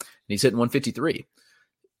bases. And he's hitting 153.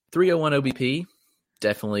 301 OBP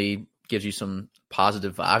definitely gives you some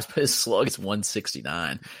positive vibes, but his slug is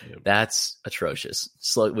 169. Yep. That's atrocious.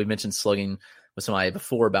 We mentioned slugging with somebody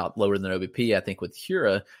before about lower than OBP, I think with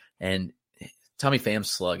Hura, and Tommy Pham's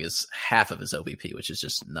slug is half of his OBP, which is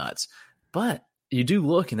just nuts. But you do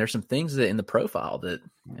look, and there's some things that in the profile that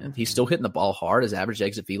he's still hitting the ball hard. His average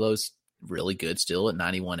exit velo is really good still at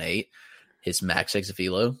 91.8. His max exit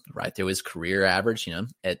velo right there, his career average,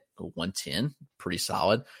 at 110, pretty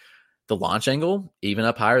solid. The launch angle, even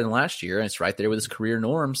up higher than last year, and it's right there with his career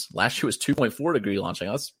norms. Last year was 2.4 degree launch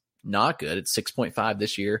angle. That's not good. It's 6.5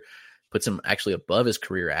 this year. Puts him actually above his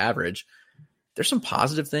career average. There's some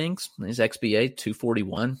positive things. His XBA,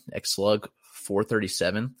 241, X slug,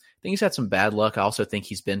 .437. I think he's had some bad luck. I also think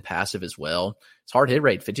he's been passive as well. His hard hit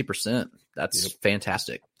rate, 50%. That's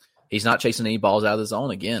fantastic. He's not chasing any balls out of the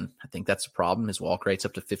zone again. I think that's a problem. His walk rate's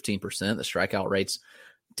up to 15%. The strikeout rate's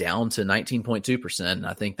down to 19.2%. And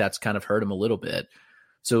I think that's kind of hurt him a little bit.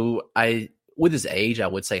 So with his age, I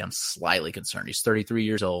would say I'm slightly concerned. He's 33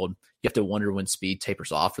 years old. You have to wonder when speed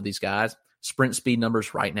tapers off for these guys. Sprint speed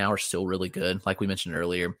numbers right now are still really good. Like we mentioned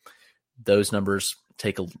earlier, those numbers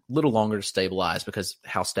take a little longer to stabilize because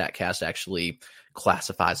how StatCast actually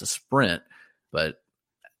classifies a sprint. But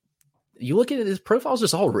you look at it, his profile's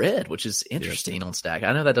just all red, which is interesting on Stat.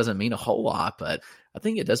 I know that doesn't mean a whole lot, but I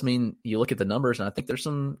think it does mean you look at the numbers, and I think there's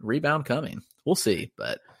some rebound coming. We'll see,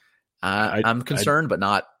 but I'm concerned, but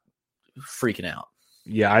not freaking out.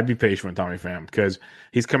 Yeah, I'd be patient with Tommy Pham because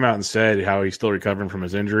he's come out and said how he's still recovering from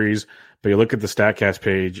his injuries. But you look at the StatCast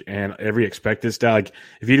page and every expected stat, like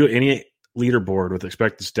if you do any leaderboard with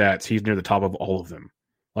expected stats, he's near the top of all of them.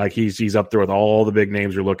 Like he's up there with all the big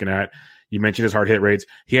names you're looking at. You mentioned his hard hit rates.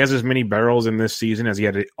 He has as many barrels in this season as he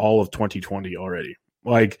had all of 2020 already.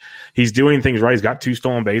 Like he's doing things right. He's got 2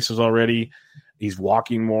 stolen bases already. He's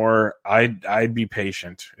walking more. I'd be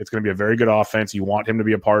patient. It's going to be a very good offense. You want him to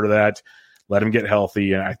be a part of that. Let him get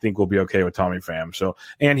healthy, and I think we'll be okay with Tommy Pham. So,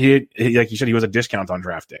 and he like you said, he was a discount on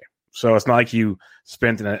draft day. So it's not like you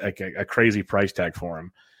spent a crazy price tag for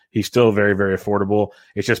him. He's still very, very affordable.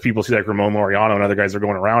 It's just people see like Ramon Laureano and other guys are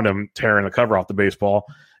going around him, tearing the cover off the baseball,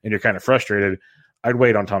 and you're kind of frustrated. I'd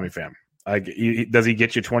wait on Tommy Pham. Does he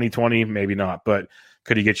get you 20-20? Maybe not, but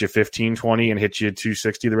could he get you 15-20 and hit you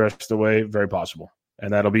 260 the rest of the way? Very possible.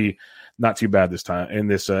 And that'll be not too bad this time in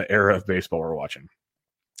this era of baseball we're watching.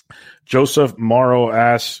 Joseph Morrow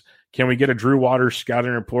asks, can we get a Drew Waters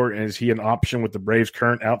scouting report, and is he an option with the Braves'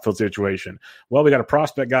 current outfield situation? Well, we got a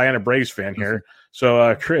prospect guy and a Braves fan here.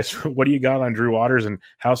 So, Chris, what do you got on Drew Waters, and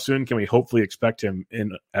how soon can we hopefully expect him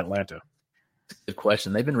in Atlanta? Good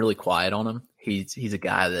question. They've been really quiet on him. He's a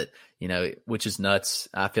guy that, which is nuts.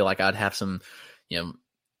 I feel like I'd have some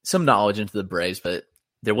knowledge into the Braves, but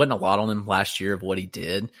there wasn't a lot on him last year of what he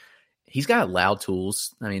did. He's got loud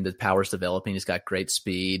tools. I mean, the power's developing. He's got great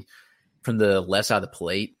speed from the left side of the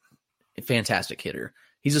plate. Fantastic hitter.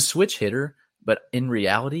 He's a switch hitter, but in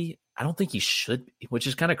reality, I don't think he should be, which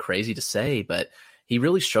is kind of crazy to say, but he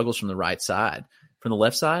really struggles from the right side. From the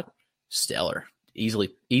left side, stellar.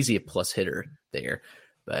 Easy a plus hitter there.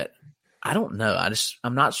 But I don't know.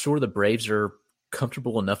 I'm not sure the Braves are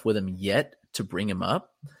comfortable enough with him yet to bring him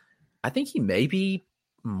up. I think he may be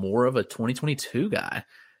more of a 2022 guy.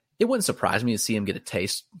 It wouldn't surprise me to see him get a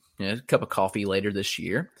taste, a cup of coffee later this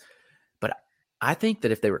year. But I think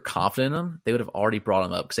that if they were confident in him, they would have already brought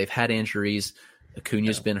him up because they've had injuries.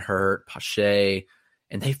 Acuna's been hurt, Pache,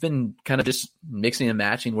 and they've been kind of just mixing and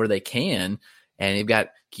matching where they can. And they've got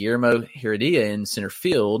Guillermo Heredia in center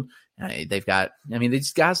field. They've got,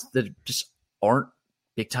 these guys that just aren't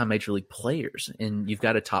big-time major league players. And you've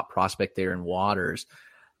got a top prospect there in Waters.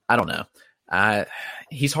 I don't know.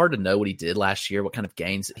 He's hard to know what he did last year, what kind of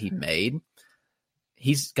gains that he made.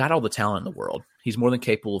 He's got all the talent in the world. He's more than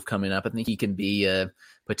capable of coming up. I think he can be a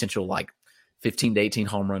potential 15 to 18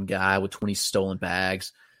 home run guy with 20 stolen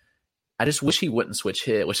bags. I just wish he wouldn't switch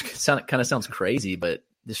hit, which kind of sounds crazy, but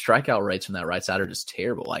the strikeout rates from that right side are just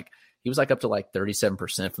terrible. He was up to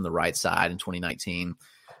 37% from the right side in 2019,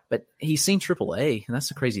 but he's seen AAA, and that's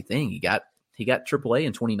the crazy thing. He got AAA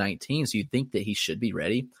in 2019, so you'd think that he should be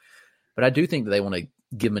ready. But I do think that they want to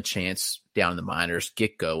give him a chance down in the minors,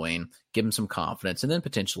 get going, give him some confidence, and then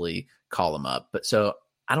potentially call him up. But so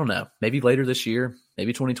I don't know, maybe later this year,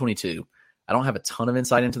 maybe 2022. I don't have a ton of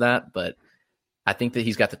insight into that, but I think that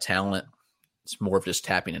he's got the talent. It's more of just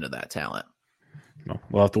tapping into that talent.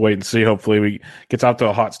 We'll have to wait and see. Hopefully we gets out to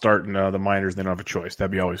a hot start in the minors. They don't have a choice.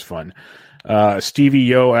 That'd be always fun. Stevie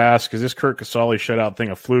Yo asks, is this Kurt Casale shutout thing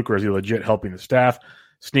a fluke, or is he legit helping the staff?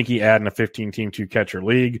 Sneaky ad in a 15-team 2-catcher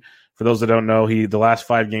league. For those that don't know, the last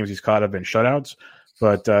 5 games he's caught have been shutouts,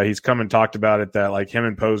 but he's come and talked about it that him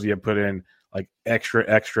and Posey have put in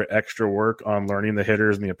extra work on learning the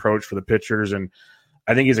hitters and the approach for the pitchers. And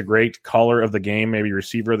I think he's a great caller of the game, maybe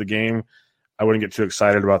receiver of the game. I wouldn't get too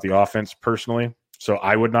excited about the offense personally. So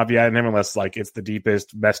I would not be adding him unless it's the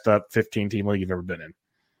deepest, messed up 15-team league you've ever been in.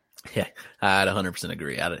 Yeah, I'd 100%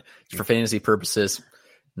 agree. For fantasy purposes,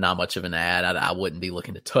 not much of an ad. I wouldn't be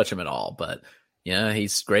looking to touch him at all. But,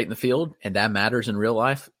 he's great in the field, and that matters in real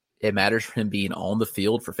life. It matters for him being on the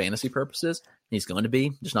field for fantasy purposes. He's going to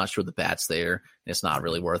be. Just not sure the bat's there. It's not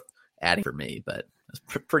really worth adding for me, but it's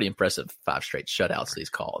pretty impressive 5 straight shutouts that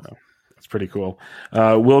he's called. That's pretty cool.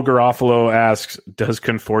 Will Garofalo asks, does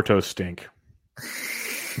Conforto stink?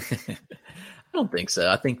 I don't think so.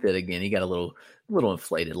 I think that, again, he got a little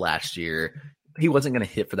inflated last year. He wasn't going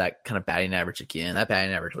to hit for that kind of batting average again. That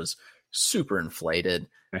batting average was super inflated.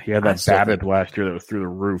 He had that BABIP last year that was through the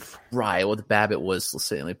roof. Right. Well, the BABIP was, let's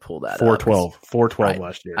see, let me pull that 412. up. 412 right.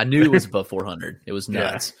 last year. I knew it was above 400. It was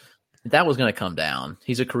nuts. Yeah. That was going to come down.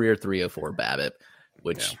 He's a career 304 BABIP,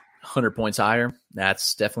 which 100 points higher,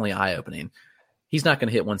 that's definitely eye-opening. He's not going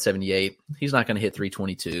to hit 178. He's not going to hit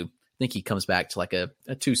 322. I think he comes back to like a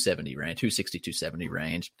 270 range, 260, 270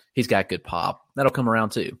 range. He's got good pop. That'll come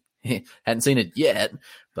around too. Hadn't seen it yet,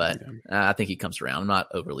 but I think he comes around. I'm not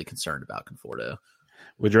overly concerned about Conforto.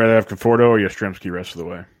 Would you rather have Conforto or Yastrzemski rest of the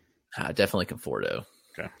way? Definitely Conforto.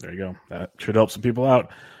 Okay, there you go. That should help some people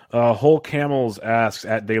out. Whole Camels asks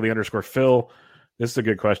at daily_Phil. This is a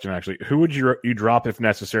good question, actually. Who would you drop if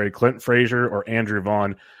necessary, Clint Frazier or Andrew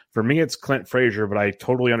Vaughn? For me, it's Clint Frazier, but I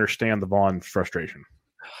totally understand the Vaughn frustration.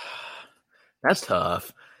 That's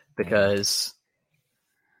tough because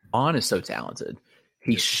Vaughn is so talented.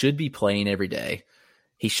 He should be playing every day.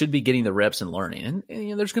 He should be getting the reps and learning.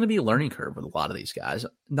 And there's going to be a learning curve with a lot of these guys.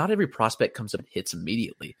 Not every prospect comes up and hits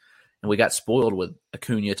immediately. And we got spoiled with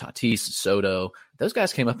Acuna, Tatis, Soto. Those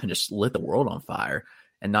guys came up and just lit the world on fire.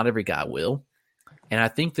 And not every guy will. And I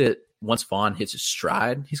think that once Vaughn hits his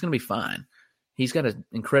stride, he's going to be fine. He's got an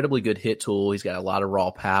incredibly good hit tool. He's got a lot of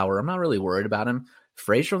raw power. I'm not really worried about him.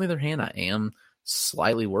 Frazier, on the other hand, I am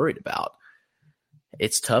slightly worried about.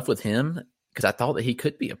 It's tough with him because I thought that he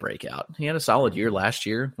could be a breakout. He had a solid year last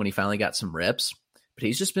year when he finally got some reps, but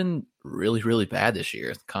he's just been really, really bad this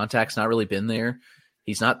year. Contact's not really been there.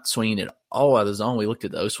 He's not swinging it all out of the zone. We looked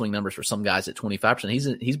at those swing numbers for some guys at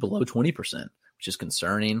 25%. He's below 20%, which is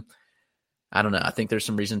concerning. I don't know. I think there's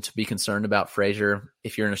some reason to be concerned about Frazier.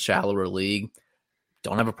 If you're in a shallower league,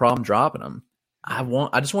 don't have a problem dropping him. I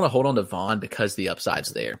just want to hold on to Vaughn because the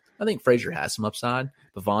upside's there. I think Frazier has some upside,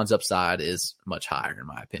 but Vaughn's upside is much higher in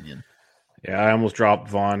my opinion. Yeah, I almost dropped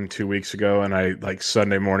Vaughn 2 weeks ago, and I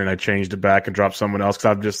Sunday morning I changed it back and dropped someone else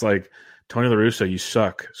because I'm just like, Tony La Russa, you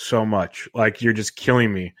suck so much. Like, you're just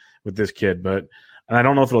killing me with this kid. And I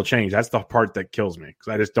don't know if it'll change. That's the part that kills me because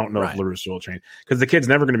I just don't know if La Russa will change because the kid's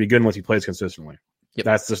never going to be good unless he plays consistently. Yep.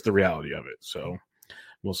 That's just the reality of it. So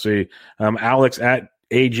we'll see. Alex at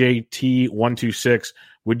AJT126,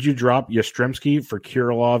 would you drop Yastrzemski for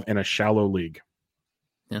Kirilov in a shallow league?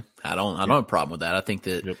 Yeah, I don't have a problem with that. I think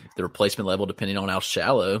that the replacement level, depending on how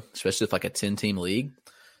shallow, especially if like a 10-team league,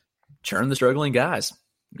 churn the struggling guys.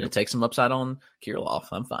 Take some upside on Kirilov.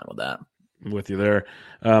 I'm fine with that. I'm with you there.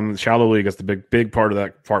 Shallow league is the big part of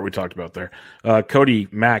that part we talked about there. Cody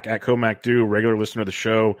Mack at CoMacDo, regular listener of the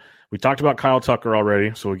show. We talked about Kyle Tucker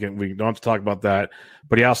already, so we don't have to talk about that.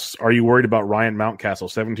 But he asks, are you worried about Ryan Mountcastle,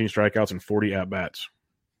 17 strikeouts and 40 at-bats?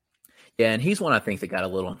 Yeah, and he's one I think that got a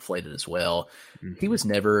little inflated as well. Mm-hmm. He was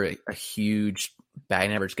never a huge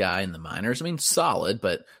batting average guy in the minors. I mean, solid,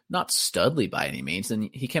 but not studly by any means. And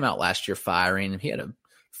he came out last year firing, and he had a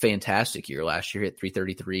fantastic year last year. He hit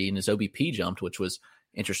 333, and his OBP jumped, which was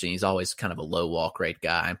interesting. He's always kind of a low walk rate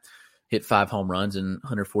guy. Hit 5 home runs and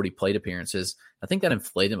 140 plate appearances. I think that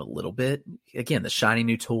inflated him a little bit. Again, the shiny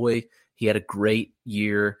new toy. He had a great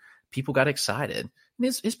year. People got excited.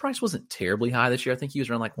 And his price wasn't terribly high this year. I think he was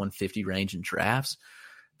around like 150 range in drafts.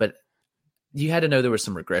 But you had to know there was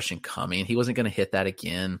some regression coming. He wasn't going to hit that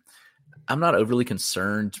again. I'm not overly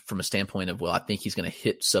concerned from a standpoint of, I think he's going to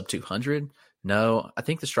hit sub 200. No, I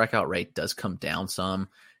think the strikeout rate does come down some.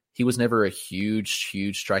 He was never a huge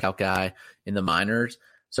strikeout guy in the minors.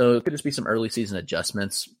 So it could just be some early season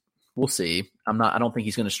adjustments. We'll see. I don't think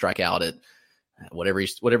he's going to strike out at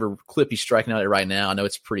whatever clip he's striking out at right now. I know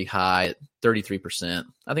it's pretty high at 33%.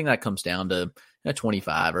 I think that comes down to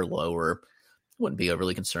 25 or lower. Wouldn't be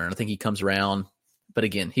overly concerned. I think he comes around, but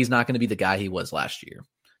again, he's not going to be the guy he was last year.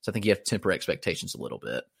 So I think you have to temper expectations a little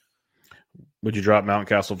bit. Would you drop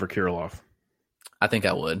Mountcastle for Kirilov? I think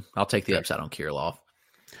I would. I'll take the upside on Kirilov.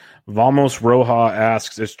 Vamos Roja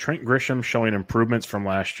asks, is Trent Grisham showing improvements from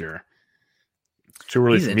last year? Too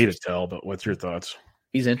early for me to tell, but what's your thoughts?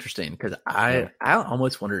 He's interesting because I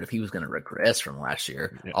almost wondered if he was going to regress from last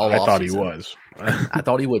year. Yeah, I thought he was. I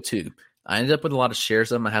thought he would too. I ended up with a lot of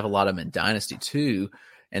shares of him. I have a lot of him in Dynasty too.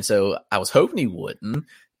 And so I was hoping he wouldn't,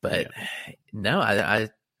 but no,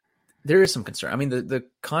 there is some concern. I mean, the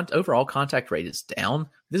overall contact rate is down.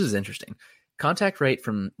 This is interesting. Contact rate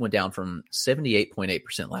went down from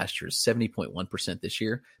 78.8% last year to 70.1% this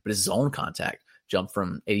year, but his zone contact jumped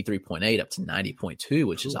from 83.8 up to 90.2,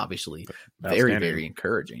 which is obviously very, very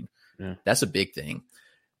encouraging. Yeah. That's a big thing.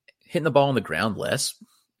 Hitting the ball on the ground less,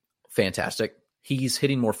 fantastic. he's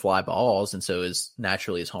hitting more fly balls, and so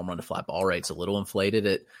naturally his home run to fly ball rate's a little inflated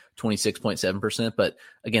at 26.7%. But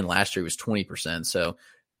again, last year he was 20%, so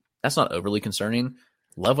that's not overly concerning.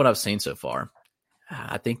 Love what I've seen so far.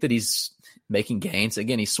 I think that he's making gains.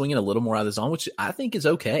 Again, he's swinging a little more out of the zone, which I think is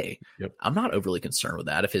okay. Yep. I'm not overly concerned with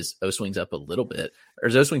that if his O-swing's up a little bit, or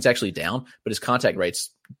his O-swing's actually down, but his contact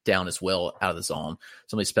rate's down as well out of the zone.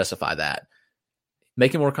 Somebody specify that.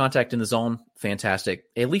 Making more contact in the zone, fantastic.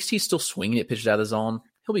 At least he's still swinging at pitches out of the zone.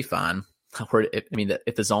 He'll be fine.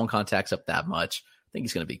 If the zone contact's up that much, I think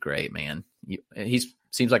he's going to be great, man. He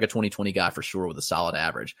seems like a 2020 guy for sure with a solid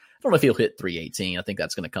average. I don't know if he'll hit 318. I think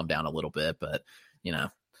that's going to come down a little bit, but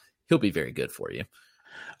he'll be very good for you.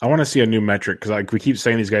 I want to see a new metric because we keep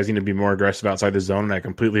saying these guys need to be more aggressive outside the zone, and I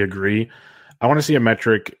completely agree. I want to see a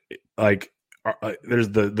metric like there's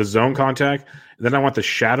the zone contact, then I want the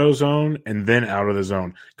shadow zone, and then out of the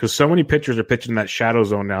zone, because so many pitchers are pitching that shadow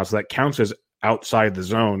zone now, so that counts as outside the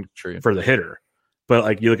zone for the hitter. But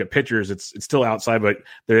like you look at pitchers, it's still outside, but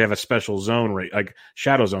they have a special zone rate, like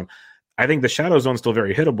shadow zone. I think the shadow zone is still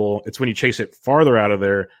very hittable. It's when you chase it farther out of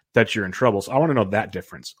there that you're in trouble. So I want to know that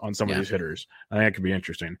difference on some of these hitters. I think that could be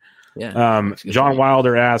interesting. Yeah. John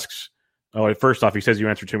Wilder asks, first off, he says you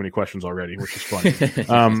answered too many questions already, which is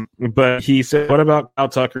funny. But he said, what about Kyle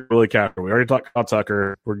Tucker, Willie Castro? We already talked Kyle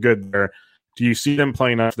Tucker. We're good there. Do you see them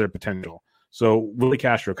playing up to their potential? So Willie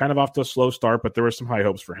Castro, kind of off to a slow start, but there were some high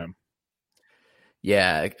hopes for him.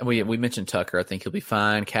 Yeah, we mentioned Tucker. I think he'll be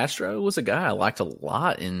fine. Castro was a guy I liked a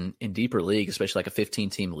lot in deeper league, especially like a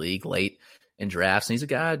 15-team league late in drafts. And he's a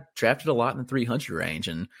guy drafted a lot in the 300 range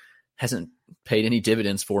and hasn't paid any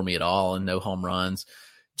dividends for me at all, and no home runs,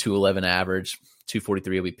 211 average,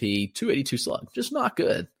 243 OBP, 282 slug. Just not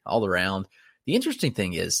good all around. The interesting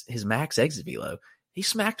thing is his max exit velo. He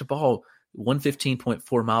smacked a ball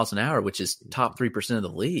 115.4 miles an hour, which is top 3% of the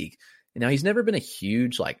league. Now, he's never been a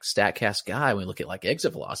huge like StatCast guy when we look at like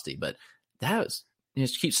exit velocity, but that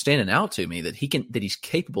just keeps standing out to me that he's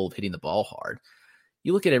capable of hitting the ball hard.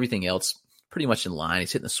 You look at everything else, pretty much in line.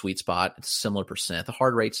 He's hitting the sweet spot. It's a similar percent.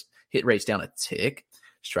 The hit rate's down a tick.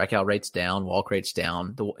 Strikeout rate's down. Walk rate's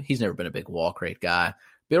down. He's never been a big walk rate guy.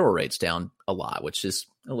 Barrel rate's down a lot, which is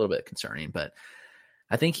a little bit concerning. But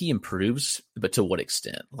I think he improves, but to what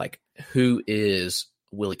extent? Like, who is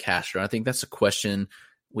Willie Castro? I think that's a question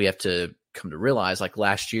we have to come to realize. Like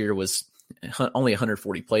last year was only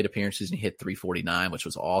 140 plate appearances and he hit 349, which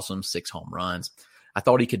was awesome. 6 home runs. I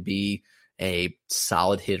thought he could be a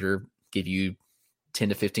solid hitter, give you 10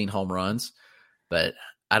 to 15 home runs, but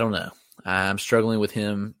I don't know. I'm struggling with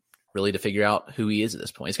him really to figure out who he is at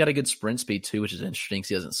this point. He's got a good sprint speed too, which is interesting because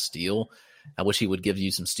he doesn't steal. I wish he would give you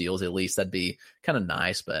some steals at least. That'd be kind of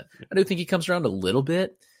nice, but I do think he comes around a little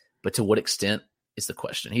bit, but to what extent is the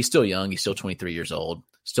question. He's still young. He's still 23 years old.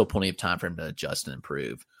 Still plenty of time for him to adjust and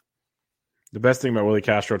improve. The best thing about Willie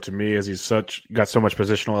Castro to me is he's got so much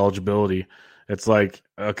positional eligibility. It's like,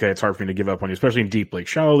 okay, it's hard for me to give up on you, especially in deep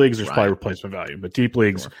leagues. Shallow leagues, there's probably replacement value, but deep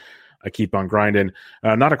leagues, sure. I keep on grinding.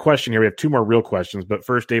 Not a question here. We have 2 more real questions, but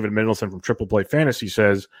first, David Middleton from Triple Play Fantasy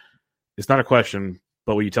says, it's not a question,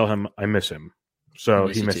 but will you tell him I miss him? So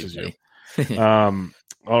he misses you.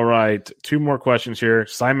 All right. 2 more questions here.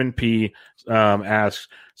 Simon P. Asks,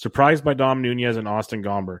 surprised by Dom Nunez and Austin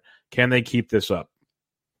Gomber. Can they keep this up?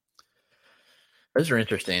 Those are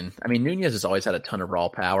interesting. I mean, Nunez has always had a ton of raw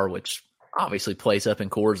power, which obviously plays up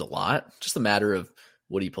in Coors a lot. Just a matter of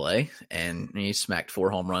would he play? And he smacked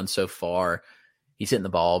 4 home runs so far. He's hitting the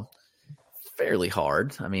ball fairly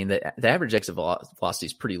hard. I mean, the average exit velocity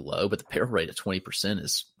is pretty low, but the barrel rate of 20%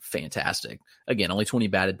 is fantastic. Again, only 20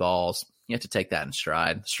 batted balls. You have to take that in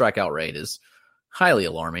stride. Strikeout rate is highly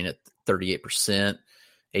alarming at 38%,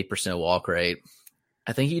 8% walk rate.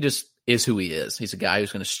 I think he just is who he is. He's a guy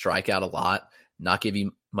who's going to strike out a lot, not give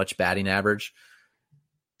you much batting average.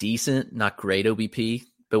 Decent, not great OBP,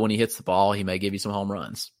 but when he hits the ball, he may give you some home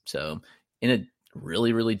runs. So in a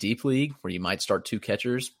really, really deep league where you might start 2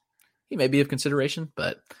 catchers, he may be of consideration,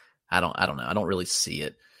 but I don't know. I don't really see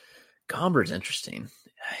it. Gomber's interesting.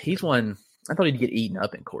 He's one I thought he'd get eaten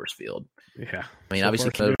up in Coors Field. Yeah. I mean,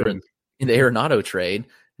 obviously over in the Arenado trade,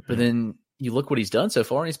 but then you look what he's done so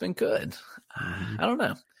far and he's been good. I don't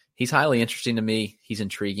know. He's highly interesting to me. He's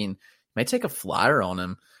intriguing. May take a flyer on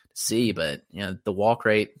him to see, but the walk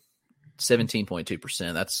rate,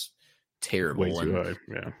 17.2%. That's terrible. Way too high.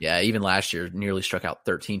 Yeah. Yeah. Even last year nearly struck out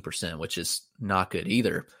 13%, which is not good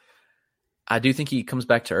either. I do think he comes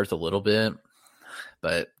back to earth a little bit,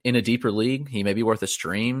 but in a deeper league, he may be worth a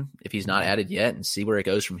stream if he's not added yet and see where it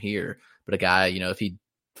goes from here. But a guy, if he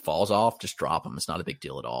falls off, just drop him. It's not a big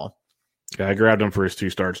deal at all. Yeah, I grabbed him for his 2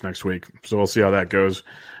 starts next week, so we'll see how that goes.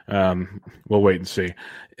 We'll wait and see.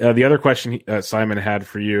 The other question Simon had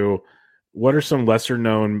for you, what are some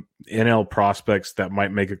lesser-known NL prospects that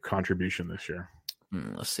might make a contribution this year?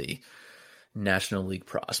 Let's see. National League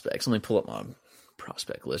prospects. Let me pull up my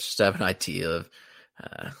prospect list just to have an idea of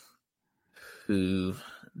who –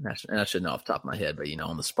 and I should know off the top of my head, but,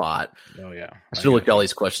 on the spot. Oh, yeah. I should have looked at all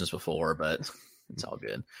these questions before, but it's all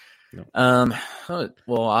good. No.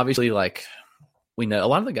 Well, obviously, we know a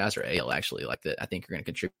lot of the guys are AL actually, that I think are going to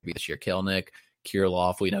contribute this year. Kelenic,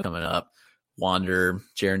 Kirilloff, we know coming up. Wander,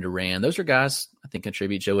 Jaron Duran. Those are guys I think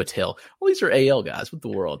contribute. Joe Attell. Well, these are AL guys with the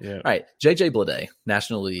world. Yeah. All right. JJ Bleday,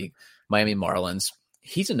 National League, Miami Marlins.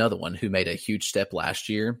 He's another one who made a huge step last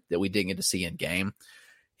year that we didn't get to see in game.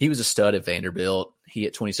 He was a stud at Vanderbilt. He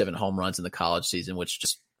hit 27 home runs in the college season, which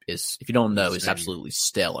just is, if you don't know, is absolutely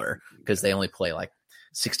stellar because they only play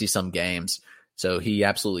 60-some games. So he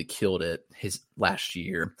absolutely killed it his last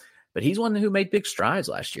year. But he's one who made big strides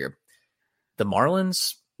last year. The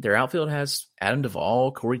Marlins, their outfield has Adam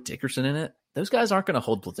Duvall, Corey Dickerson in it. Those guys aren't going to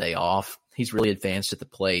hold Bleday off. He's really advanced at the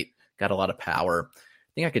plate, got a lot of power. I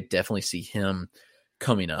think I could definitely see him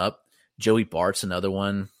coming up. Joey Bart's another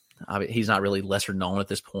one. He's not really lesser known at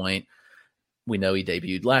this point. We know he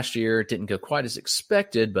debuted last year. Didn't go quite as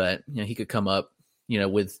expected, but he could come up,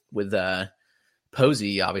 with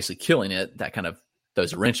Posey obviously killing it. That kind of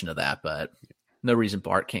throws a wrench into that, but no reason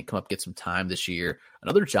Bart can't come up, get some time this year.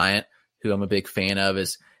 Another giant who I'm a big fan of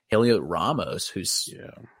is Heliot Ramos, who's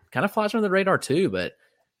kind of flies under the radar too, but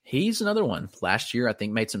he's another one. Last year, I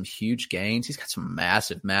think made some huge gains. He's got some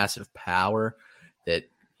massive, massive power that,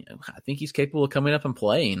 I think he's capable of coming up and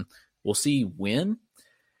playing. We'll see when,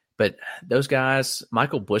 but those guys,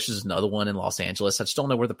 Michael Busch is another one in Los Angeles. I just don't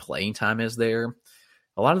know where the playing time is there.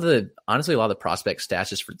 Honestly, a lot of the prospect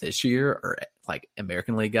stats for this year are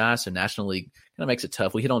American League guys. So National League kind of makes it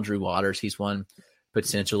tough. We hit on Drew Waters. He's one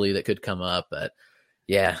potentially that could come up, but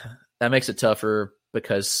yeah, that makes it tougher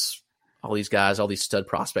because all these guys, all these stud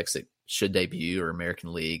prospects that should debut are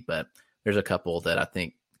American League, but there's a couple that I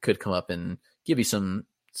think could come up and give you some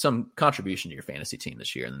contribution to your fantasy team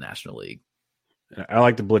this year in the National League. I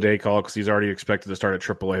like the Bleday call because he's already expected to start at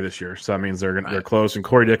AAA this year. So that means they're close. And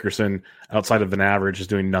Corey Dickerson, outside of an average, is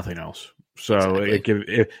doing nothing else. So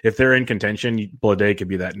if they're in contention, Bleday could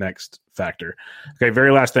be that next factor. Okay,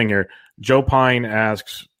 very last thing here. Joe Pine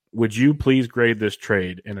asks, would you please grade this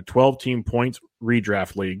trade in a 12-team points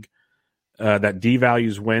redraft league that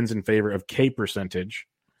devalues wins in favor of K percentage?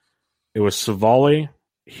 It was Savale,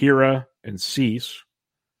 Hira, and Cease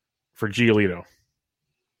for Giolito.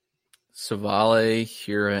 Savale,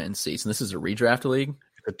 Hira, and Cease. And this is a redraft league?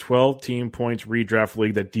 A 12-team points redraft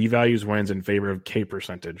league that devalues wins in favor of K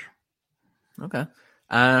percentage. Okay.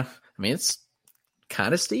 It's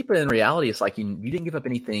kind of steep, but in reality, it's you didn't give up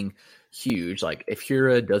anything huge. If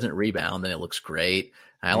Hira doesn't rebound, then it looks great.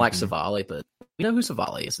 I like Savale, but we know who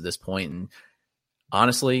Savale is at this point. And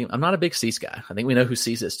honestly, I'm not a big Cease guy. I think we know who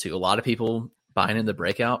Cease is too. A lot of people buying in the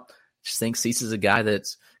breakout just think Cease is a guy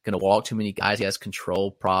that's going to walk too many guys. He has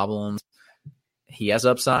control problems. He has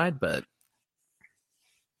upside, but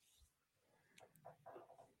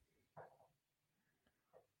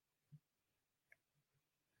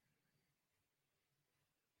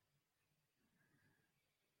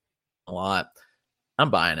a lot. I'm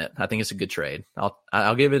buying it. I think it's a good trade.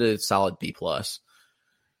 I'll give it a solid B+.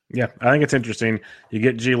 Yeah, I think it's interesting. You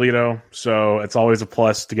get Giolito, so it's always a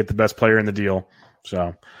plus to get the best player in the deal.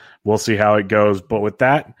 So we'll see how it goes. But with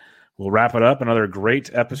that, we'll wrap it up. Another great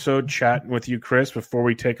episode chatting with you, Chris. Before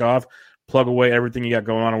we take off, plug away everything you got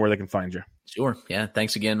going on and where they can find you. Sure. Yeah.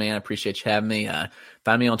 Thanks again, man. I appreciate you having me.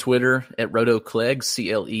 Find me on Twitter at RotoClegg,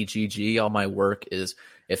 CLEGG. All my work is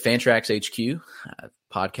at Fantrax HQ,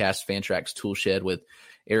 podcast Fantrax Toolshed with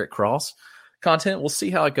Eric Cross. Content, we'll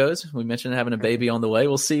see how it goes. We mentioned having a baby on the way.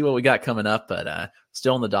 We'll see what we got coming up, but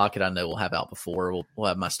still on the docket. I know we'll have out before. We'll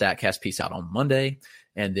have my StatCast piece out on Monday,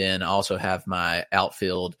 and then I also have my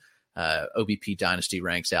outfield OBP Dynasty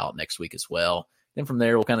ranks out next week as well. Then from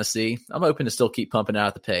there, we'll kind of see. I'm hoping to still keep pumping out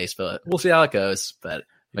at the pace, but we'll see how it goes. But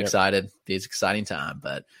I'm excited. It's an exciting time,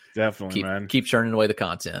 but definitely, man. Keep churning away the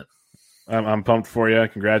content. I'm pumped for you.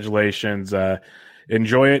 Congratulations.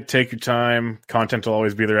 Enjoy it. Take your time. Content will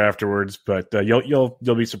always be there afterwards, but you'll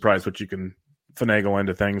be surprised what you can finagle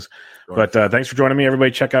into things. Sure. But thanks for joining me,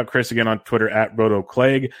 everybody. Check out Chris again on Twitter at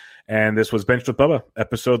RotoClegg. And this was Benched with Bubba,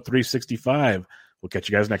 episode 365. We'll catch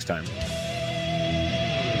you guys next time.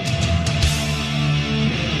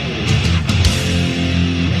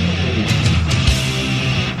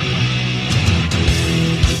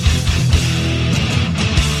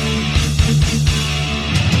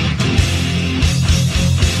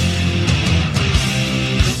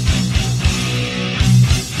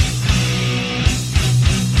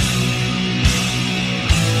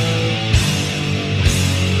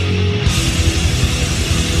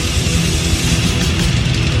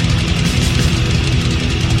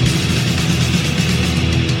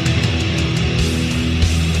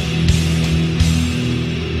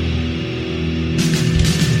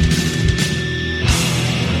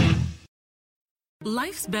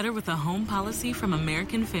 Life's better with a home policy from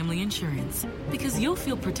American Family Insurance because you'll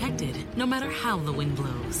feel protected no matter how the wind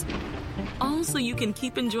blows. All so you can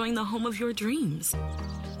keep enjoying the home of your dreams.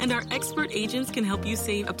 And our expert agents can help you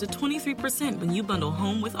save up to 23% when you bundle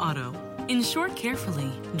home with auto. Insure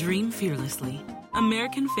carefully, dream fearlessly.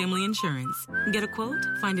 American Family Insurance. Get a quote?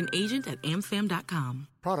 Find an agent at amfam.com.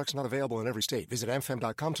 Products not available in every state. Visit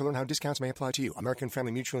amfam.com to learn how discounts may apply to you. American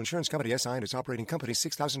Family Mutual Insurance Company, SI, and its operating company,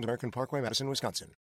 6000 American Parkway, Madison, Wisconsin.